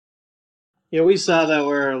 Yeah, we saw that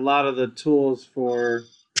where a lot of the tools for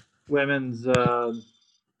women's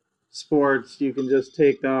sports, you can just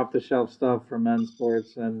take the off-the-shelf stuff from men's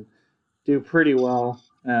sports and do pretty well,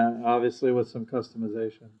 obviously with some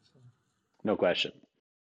customization. So. No question.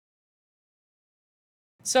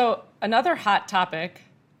 So another hot topic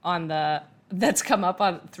that's come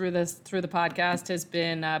up through the podcast has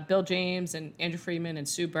been Bill James and Andrew Friedman and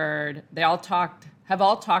Sue Bird. They have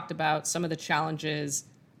all talked about some of the challenges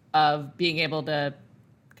of being able to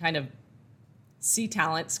kind of see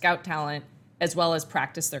talent, scout talent, as well as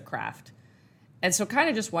practice their craft. And so kind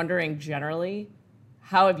of just wondering generally,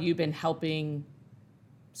 how have you been helping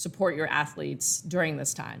support your athletes during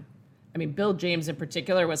this time? I mean, Bill James in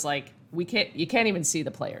particular was like, you can't even see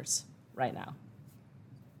the players right now.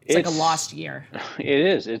 It's like a lost year. It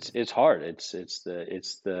is. It's hard.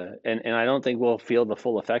 And I don't think we'll feel the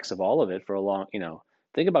full effects of all of it for a long,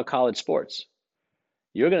 think about college sports.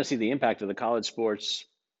 You're going to see the impact of the college sports,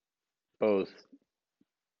 both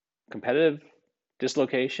competitive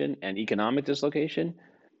dislocation and economic dislocation.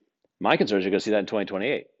 My concern is you're going to see that in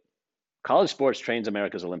 2028. College sports trains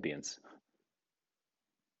America's Olympians.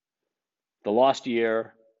 The lost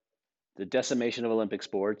year, the decimation of Olympic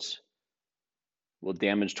sports will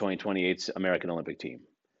damage 2028's American Olympic team.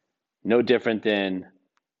 No different than,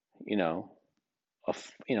 I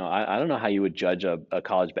don't know how you would judge a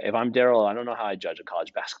college. If I'm Daryl, I don't know how I judge a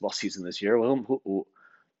college basketball season this year. I went to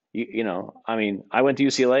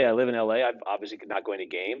UCLA. I live in LA. I'm obviously not going to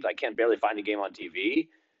games. I can't barely find a game on TV.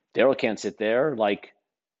 Daryl can't sit there. Like,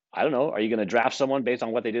 I don't know. Are you going to draft someone based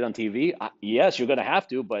on what they did on TV? Yes, you're going to have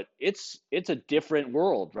to, but it's a different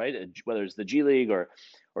world, right? Whether it's the G League or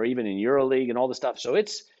even in EuroLeague and all the stuff. So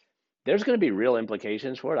there's going to be real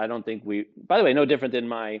implications for it. I don't think by the way, no different than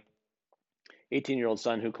my 18-year-old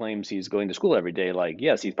son who claims he's going to school every day. Like,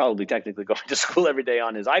 yes, he's probably technically going to school every day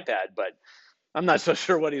on his iPad, but I'm not so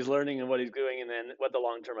sure what he's learning and what he's doing and then what the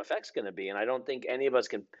long-term effect's going to be. And I don't think any of us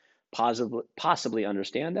can possibly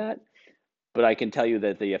understand that, but I can tell you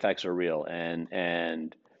that the effects are real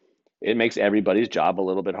and it makes everybody's job a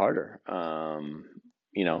little bit harder.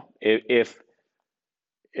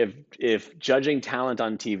 if judging talent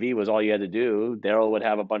on TV was all you had to do, Daryl would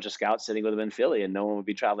have a bunch of scouts sitting with him in Philly, and no one would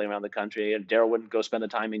be traveling around the country. And Daryl wouldn't go spend the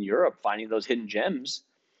time in Europe finding those hidden gems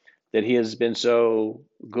that he has been so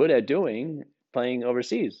good at doing playing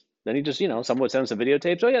overseas. Then he just, someone would send him some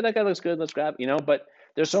videotapes. Oh yeah, that guy looks good. Let's grab, But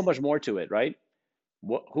there's so much more to it, right?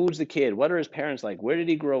 Who's the kid? What are his parents like? Where did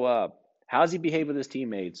he grow up? How does he behave with his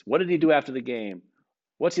teammates? What did he do after the game?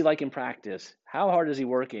 What's he like in practice? How hard is he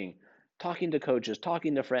working? Talking to coaches,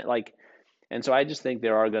 talking to friends, and so I just think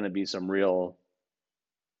there are going to be some real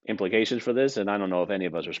implications for this. And I don't know if any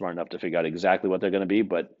of us are smart enough to figure out exactly what they're going to be,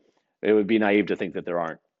 but it would be naive to think that there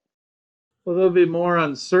aren't. Well, there'll be more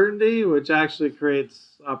uncertainty, which actually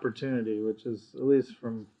creates opportunity, which is at least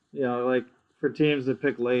from, like for teams that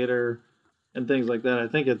pick later and things like that. I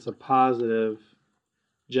think it's a positive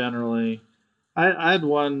generally. I had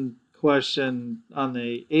one question on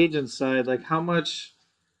the agent side, like how much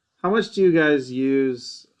do you guys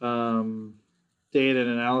use data and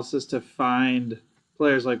analysis to find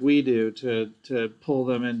players like we do to pull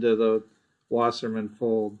them into the Wasserman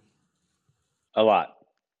fold? A lot.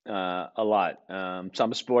 A lot.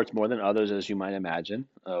 Some sports more than others, as you might imagine.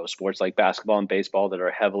 Sports like basketball and baseball that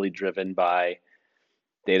are heavily driven by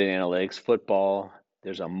data and analytics. Football,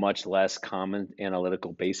 there's a much less common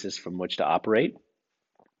analytical basis from which to operate.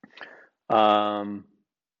 But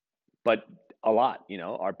a lot,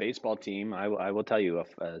 our baseball team, I will tell you,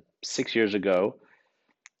 6 years ago,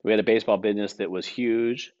 we had a baseball business that was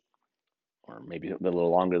huge, or maybe a little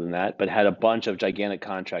longer than that, but had a bunch of gigantic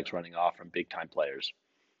contracts running off from big time players.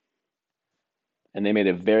 And they made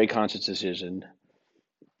a very conscious decision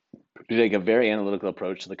to take a very analytical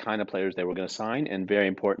approach to the kind of players they were going to sign, and very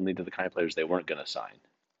importantly, to the kind of players they weren't going to sign.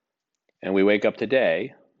 And we wake up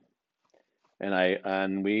today,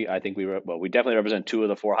 and we definitely represent two of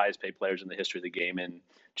the four highest paid players in the history of the game in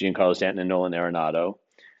Giancarlo Stanton and Nolan Arenado.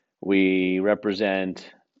 We represent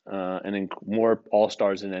more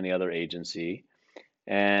all-stars than any other agency.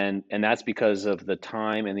 And that's because of the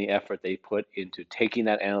time and the effort they put into taking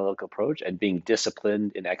that analytical approach and being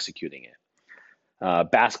disciplined in executing it.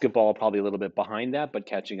 Basketball probably a little bit behind that, but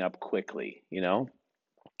catching up quickly.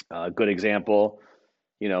 A good example.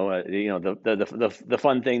 The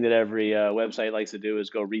fun thing that every website likes to do is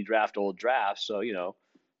go redraft old drafts. So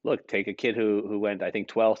look, take a kid who went, I think,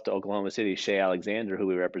 12th to Oklahoma City, Shea Alexander, who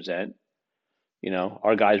we represent.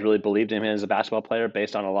 Our guys really believed in him as a basketball player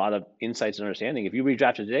based on a lot of insights and understanding. If you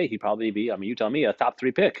redrafted today, he'd probably be, you tell me, a top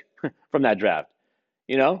 3 pick from that draft,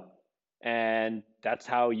 and that's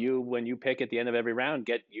how when you pick at the end of every round,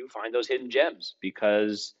 you find those hidden gems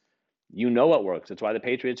because what works. That's why the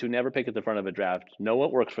Patriots, who never pick at the front of a draft, know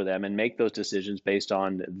what works for them and make those decisions based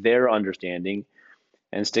on their understanding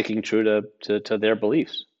and sticking true to their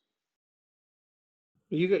beliefs.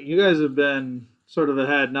 You guys have been sort of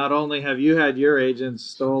ahead. Not only have you had your agents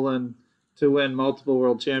stolen to win multiple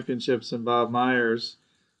world championships in Bob Myers,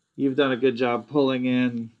 you've done a good job pulling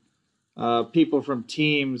in people from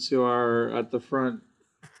teams who are at the front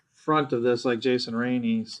of this, like Jason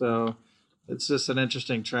Rainey. So it's just an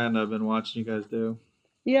interesting trend I've been watching you guys do.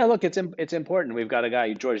 Yeah, look, it's important. We've got a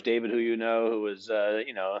guy, George David, who was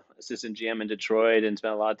assistant GM in Detroit and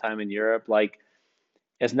spent a lot of time in Europe.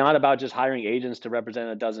 It's not about just hiring agents to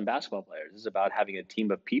represent a dozen basketball players. It's about having a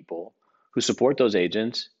team of people who support those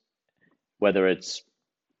agents, whether it's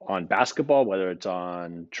on basketball, whether it's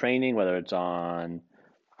on training, whether it's on,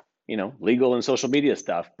 legal and social media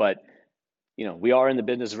stuff. But, we are in the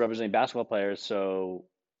business of representing basketball players. So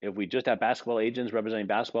if we just have basketball agents representing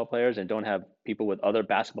basketball players and don't have people with other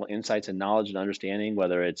basketball insights and knowledge and understanding,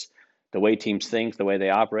 whether it's the way teams think, the way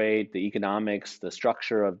they operate, the economics, the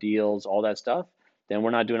structure of deals, all that stuff, then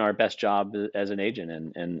we're not doing our best job as an agent,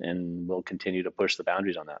 and we'll continue to push the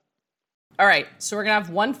boundaries on that. All right, so we're going to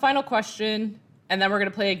have one final question, and then we're going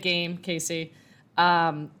to play a game, Casey.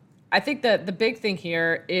 I think that the big thing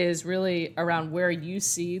here is really around where you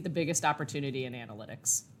see the biggest opportunity in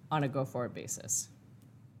analytics on a go-forward basis.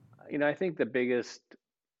 I think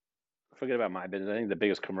forget about my business, I think the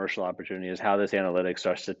biggest commercial opportunity is how this analytics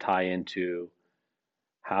starts to tie into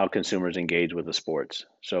how consumers engage with the sports.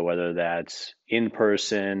 So whether that's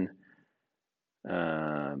in-person,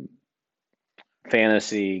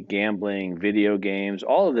 fantasy, gambling, video games,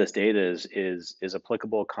 all of this data is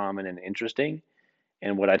applicable, common, and interesting.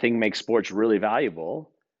 And what I think makes sports really valuable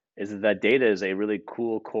is that data is a really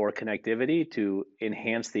cool core connectivity to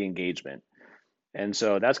enhance the engagement. And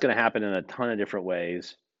so that's going to happen in a ton of different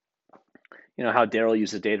ways. How Daryl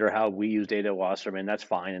uses data or how we use data at Wasserman, that's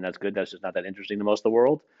fine and that's good. That's just not that interesting to most of the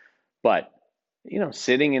world. But,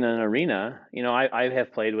 sitting in an arena, I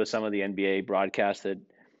have played with some of the NBA broadcasts that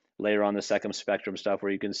later on the second spectrum stuff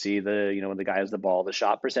where you can see when the guy has the ball, the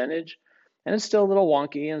shot percentage, and it's still a little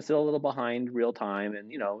wonky and still a little behind real time,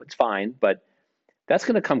 and it's fine, but that's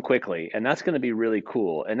going to come quickly, and that's going to be really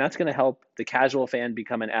cool, and that's going to help the casual fan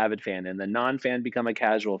become an avid fan and the non-fan become a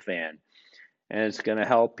casual fan, and it's going to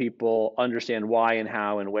help people understand why and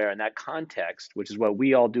how and where, and that context, which is what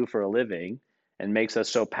we all do for a living and makes us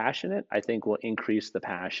so passionate, I think will increase the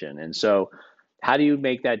passion. And so how do you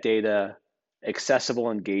make that data accessible,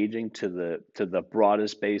 engaging to the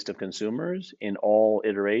broadest base of consumers in all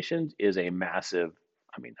iterations is a massive,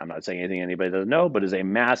 I'm not saying anything anybody doesn't know, but is a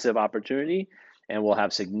massive opportunity, and will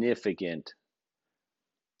have significant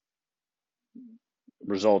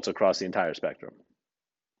results across the entire spectrum.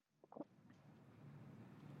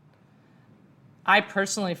 I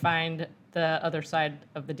personally find the other side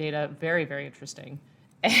of the data very, very interesting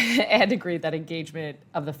and agree that engagement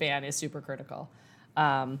of the fan is super critical.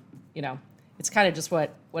 It's kind of just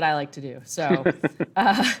what I like to do. So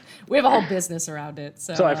we have a whole business around it.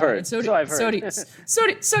 So I've heard. So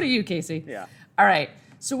do you, Casey. Yeah. All right.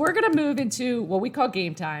 So we're going to move into what we call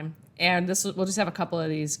game time. And we'll just have a couple of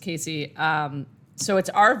these, Casey. So it's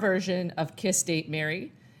our version of Kiss, Date,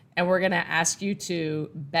 Marry. And we're going to ask you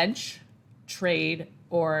to bench, trade,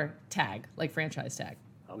 or tag, like franchise tag.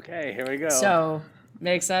 Okay, here we go. So,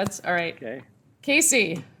 makes sense? All right. Okay.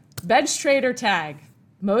 Casey, bench, trade, or tag,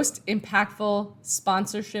 most impactful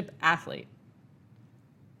sponsorship athlete?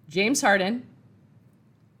 James Harden,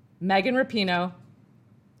 Megan Rapinoe,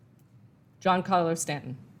 John Carlos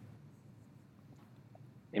Stanton.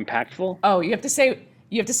 Impactful? Oh, you have to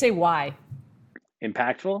say why.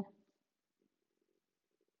 Impactful?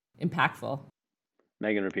 Impactful.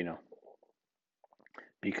 Megan Rapinoe.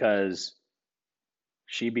 Because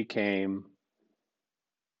she became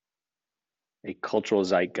a cultural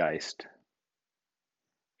zeitgeist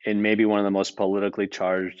in maybe one of the most politically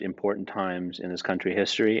charged, important times in this country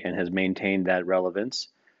history, and has maintained that relevance.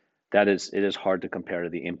 It is hard to compare to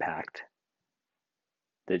the impact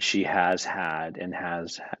that she has had and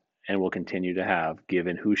will continue to have,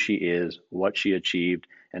 given who she is, what she achieved,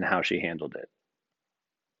 and how she handled it.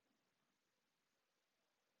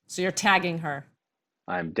 So you're tagging her.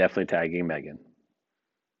 I'm definitely tagging Megan.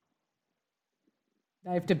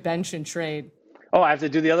 I have to bench and trade. Oh, I have to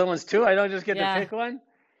do the other ones too? I don't just get to pick one?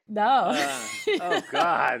 No. Oh,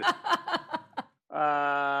 God.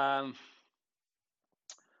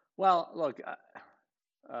 Well, look,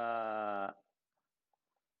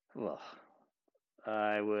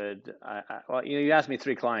 you asked me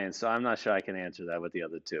 3 clients, so I'm not sure I can answer that with the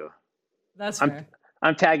other 2. That's fair.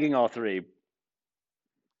 I'm tagging all 3.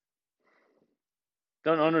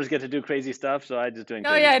 Don't owners get to do crazy stuff? So I just doing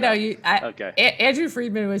crazy stuff. No. Okay. Andrew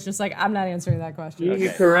Friedman was just like, I'm not answering that question. You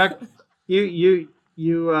correct. You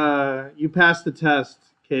passed the test,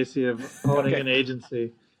 Casey, of owning an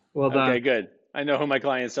agency. Well done. Okay, good. I know who my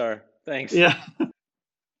clients are. Thanks. Yeah.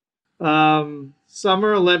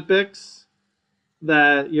 Summer Olympics.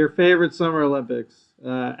 Your favorite Summer Olympics?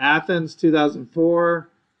 Athens 2004,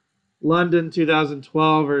 London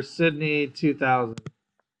 2012, or Sydney 2000?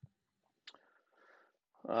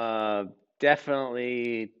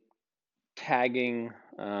 Definitely tagging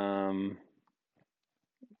London.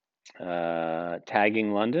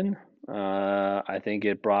 I think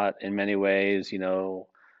it brought, in many ways,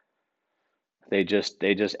 they just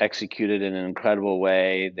executed in an incredible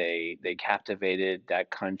way. They captivated that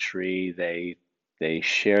country. They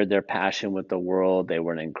shared their passion with the world. They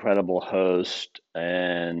were an incredible host.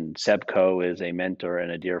 And Seb Coe is a mentor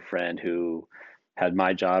and a dear friend who had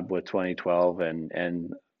my job with 2012,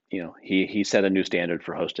 and he set a new standard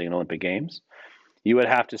for hosting an Olympic Games. You would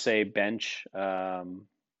have to say bench.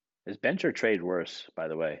 Is bench or trade worse, by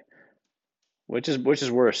the way? Which is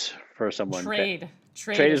worse for someone? Trade is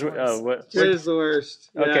Trade worse. is the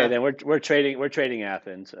worst. Yeah. Okay, then we're trading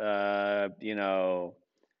Athens. The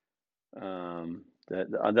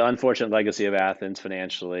unfortunate legacy of Athens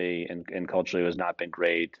financially and culturally has not been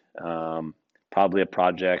great. Probably a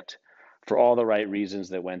project for all the right reasons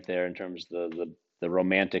that went there in terms of the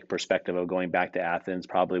romantic perspective of going back to Athens.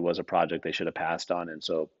 Probably was a project they should have passed on, and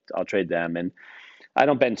so I'll trade them. And I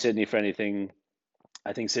don't bet Sydney for anything.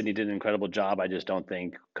 I think Sydney did an incredible job. I just don't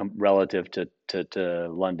think relative to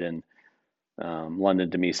London,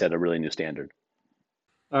 London to me set a really new standard.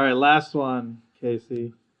 All right, last one,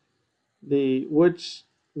 Casey. Which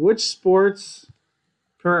sports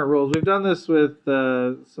current rules? We've done this with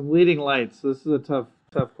some leading lights. This is a tough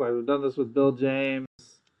question. We've done this with Bill James,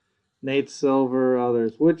 Nate Silver,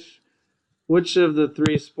 others. Which of the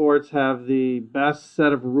 3 sports have the best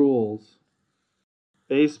set of rules?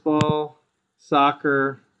 Baseball,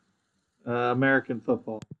 soccer, American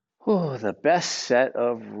football. Oh, the best set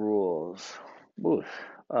of rules. Ooh.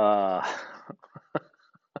 Uh,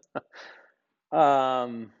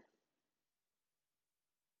 um,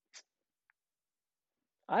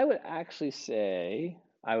 I would actually say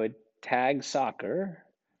I would tag soccer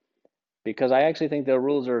because I actually think the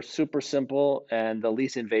rules are super simple and the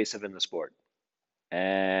least invasive in the sport.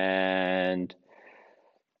 And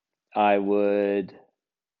I would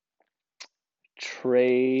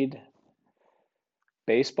trade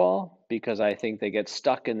baseball because I think they get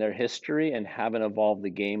stuck in their history and haven't evolved the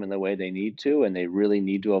game in the way they need to, and they really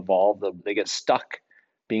need to evolve. They get stuck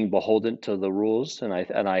being beholden to the rules, and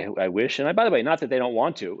I wish. And by the way, not that they don't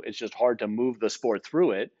want to. It's just hard to move the sport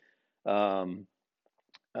through it. Um,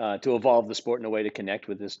 to evolve the sport in a way to connect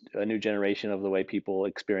with this a new generation of the way people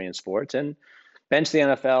experience sports, and bench the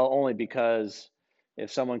NFL only because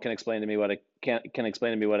if someone can explain to me what can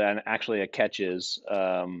explain to me what actually a catch is,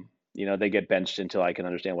 they get benched until I can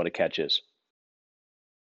understand what a catch is.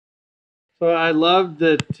 So I loved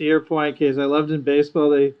that, to your point, Case. I loved in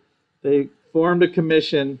baseball they formed a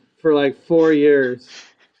commission for like 4 years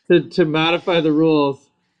to modify the rules,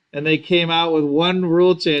 and they came out with one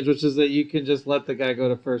rule change, which is that you can just let the guy go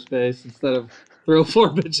to first base instead of throw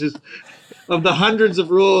 4 pitches. Of the hundreds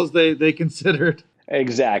of rules they considered.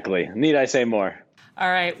 Exactly. Need I say more? All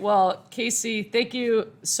right. Well, Casey, thank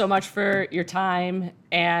you so much for your time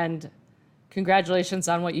and congratulations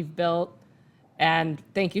on what you've built. And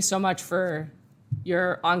thank you so much for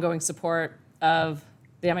your ongoing support of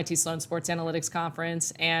the MIT Sloan Sports Analytics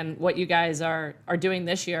Conference and what you guys are doing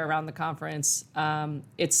this year around the conference.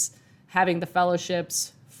 It's having the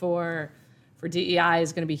fellowships for DEI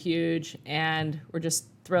is going to be huge, and we're just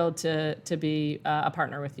thrilled to be a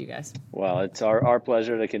partner with you guys. Well, it's our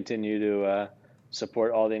pleasure to continue to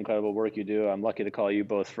support all the incredible work you do. I'm lucky to call you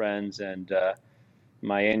both friends, and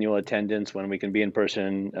my annual attendance when we can be in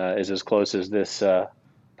person is as close as this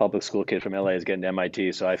public school kid from LA is getting to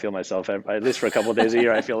MIT. So I feel myself, at least for a couple of days a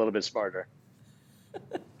year, I feel a little bit smarter.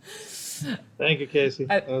 Thank you, Casey.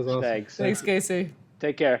 That was awesome. Thanks, Casey.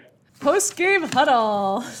 Take care. Post-game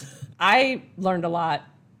huddle. I learned a lot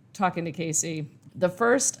talking to Casey. I'm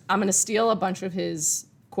going to steal a bunch of his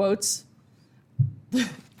quotes.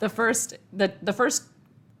 The first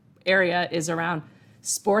area is around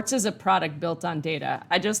sports as a product built on data.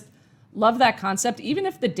 I just love that concept, even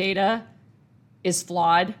if the data is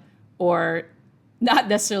flawed or not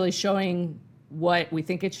necessarily showing what we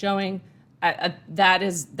think it's showing.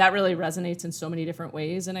 That really resonates in so many different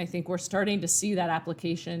ways, and I think we're starting to see that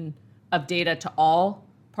application of data to all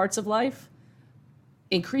parts of life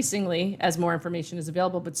increasingly as more information is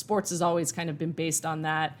available. But sports has always kind of been based on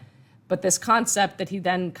that. But this concept that he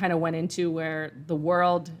then kind of went into, where the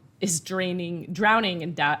world is drowning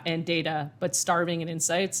in data, but starving in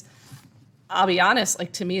insights. I'll be honest,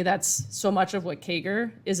 like, to me, that's so much of what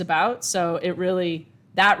Kager is about. So that really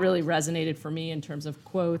resonated for me in terms of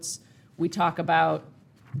quotes. We talk about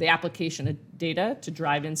the application of data to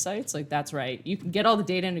drive insights. Like, that's right. You can get all the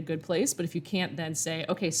data in a good place, but if you can't then say,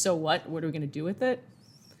 okay, so what are we going to do with it?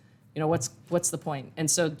 What's the point?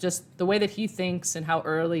 And so just the way that he thinks and how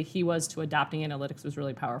early he was to adopting analytics was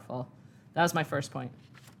really powerful. That was my first point.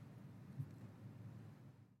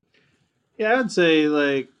 Yeah, I'd say,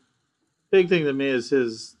 like, big thing to me is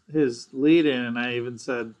his lead in, and I even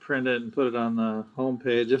said print it and put it on the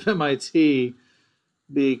homepage of MIT,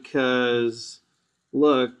 because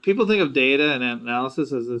look, people think of data and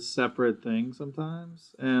analysis as a separate thing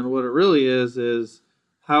sometimes, and what it really is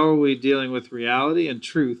how are we dealing with reality and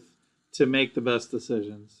truth to make the best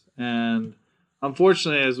decisions. And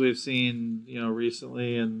unfortunately, as we've seen,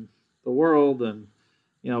 recently in the world, and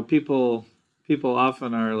people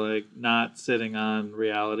often are like not sitting on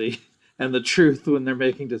reality and the truth when they're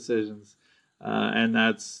making decisions, and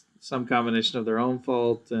that's some combination of their own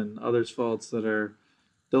fault and others' faults that are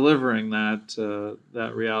delivering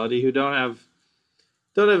that reality, who don't have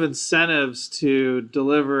incentives to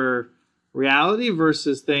deliver reality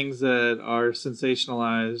versus things that are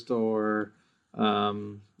sensationalized or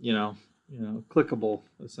clickable,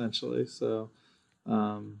 essentially. So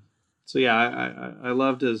yeah, I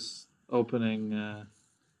loved his opening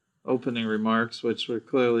remarks, which were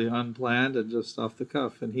clearly unplanned and just off the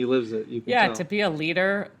cuff, and he lives it. You can tell. To be a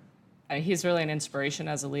leader, he's really an inspiration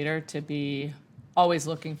as a leader, to be always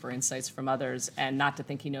looking for insights from others and not to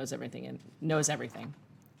think he knows everything.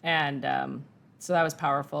 And so that was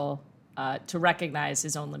powerful, to recognize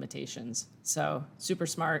his own limitations. So super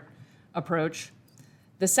smart approach.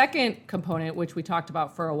 The second component, which we talked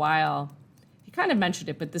about for a while, he kind of mentioned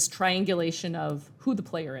it, but this triangulation of who the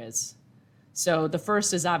player is. So the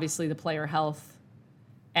first is obviously the player health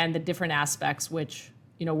and the different aspects, which,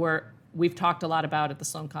 we've talked a lot about at the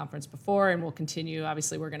Sloan Conference before, and we'll continue.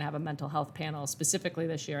 Obviously, we're going to have a mental health panel specifically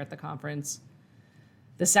this year at the conference.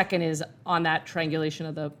 The second is on that triangulation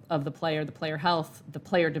of the player health, the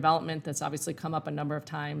player development that's obviously come up a number of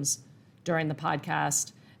times during the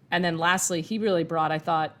podcast. And then lastly, he really brought, I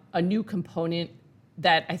thought, a new component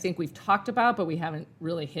that I think we've talked about, but we haven't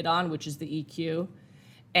really hit on, which is the EQ.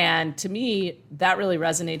 And to me, that really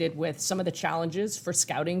resonated with some of the challenges for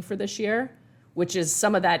scouting for this year, which is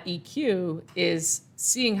some of that EQ is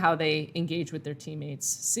seeing how they engage with their teammates,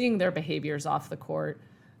 seeing their behaviors off the court,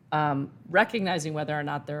 recognizing whether or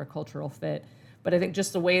not they're a cultural fit. But I think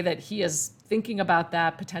just the way that he is thinking about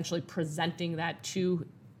that, potentially presenting that to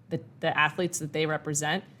the athletes that they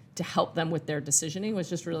represent to help them with their decisioning was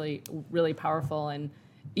just really, really powerful. And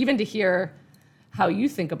even to hear how you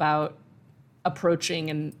think about approaching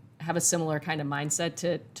and have a similar kind of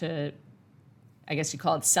mindset to I guess you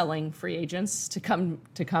call it selling free agents to come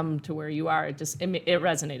to where you are. It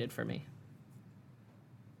resonated for me.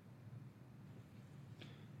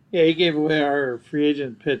 Yeah, he gave away our free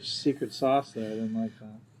agent pitch secret sauce there. I didn't like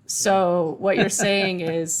that. So what you're saying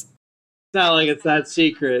is, it's not like it's that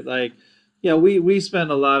secret. Like, yeah, we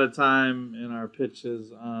spend a lot of time in our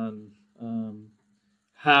pitches on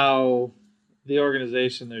how the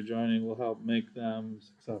organization they're joining will help make them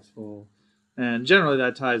successful. And generally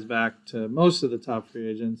that ties back to most of the top free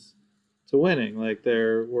agents to winning. Like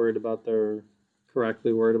they're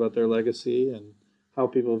correctly worried about their legacy and how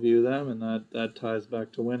people view them, and that ties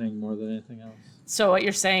back to winning more than anything else. So what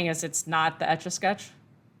you're saying is it's not the Etch-a-Sketch?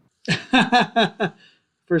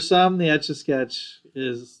 For some, the Etch-a-Sketch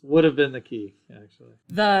would have been the key, actually.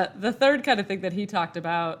 The third kind of thing that he talked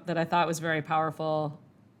about that I thought was very powerful,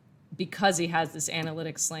 because he has this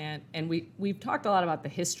analytics slant, and we've talked a lot about the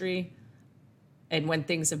history and when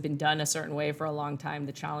things have been done a certain way for a long time,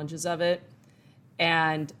 the challenges of it,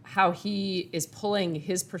 and how he is pulling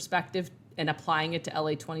his perspective and applying it to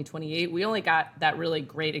LA 2028. We only got that really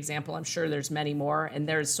great example. I'm sure there's many more, and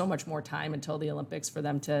there's so much more time until the Olympics for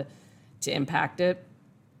them to impact it.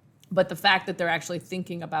 But the fact that they're actually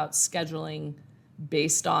thinking about scheduling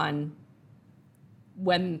based on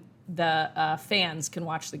when the fans can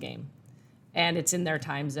watch the game, and it's in their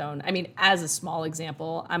time zone. I mean, as a small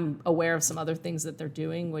example, I'm aware of some other things that they're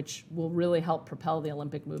doing which will really help propel the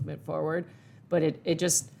Olympic movement forward. But it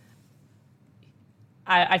just,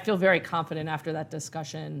 I feel very confident after that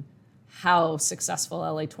discussion how successful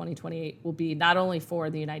LA 2028 will be, not only for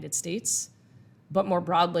the United States, but more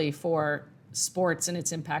broadly for sports and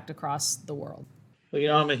its impact across the world.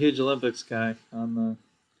 Well, I'm a huge Olympics guy on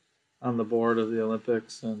the board of the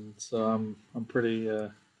Olympics, and so I'm pretty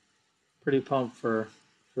pumped for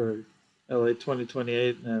LA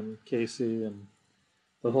 2028 and Casey and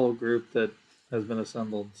the whole group that has been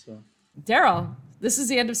assembled. So, Daryl, this is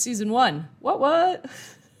the end of season 1. What?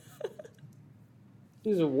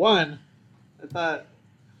 Season 1? I thought,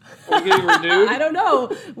 are we getting renewed? I don't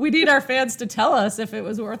know. We need our fans to tell us if it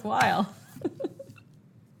was worthwhile.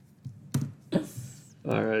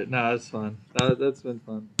 All right. No, that's fun. That's been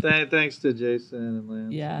fun. Thanks to Jason and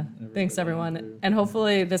Lance. Yeah. Thanks, everyone. And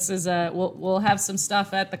hopefully this is we'll have some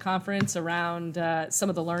stuff at the conference around some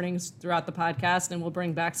of the learnings throughout the podcast, and we'll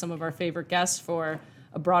bring back some of our favorite guests for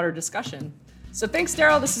a broader discussion. So thanks,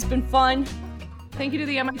 Daryl. This has been fun. Thank you to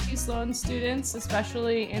the MIT Sloan students,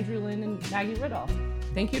 especially Andrew Lynn and Maggie Riddle.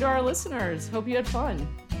 Thank you to our listeners. Hope you had fun.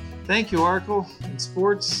 Thank you, Oracle. In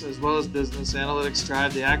sports as well as business, analytics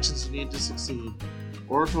drive the actions you need to succeed.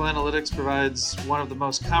 Oracle Analytics provides one of the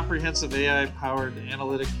most comprehensive AI-powered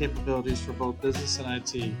analytic capabilities for both business and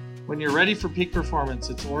IT. When you're ready for peak performance,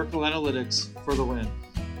 it's Oracle Analytics for the win.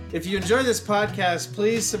 If you enjoy this podcast,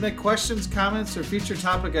 please submit questions, comments, or future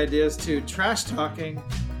topic ideas to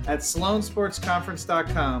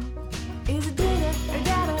trashtalking@sloansportsconference.com. Is it data or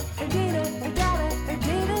data or data or data?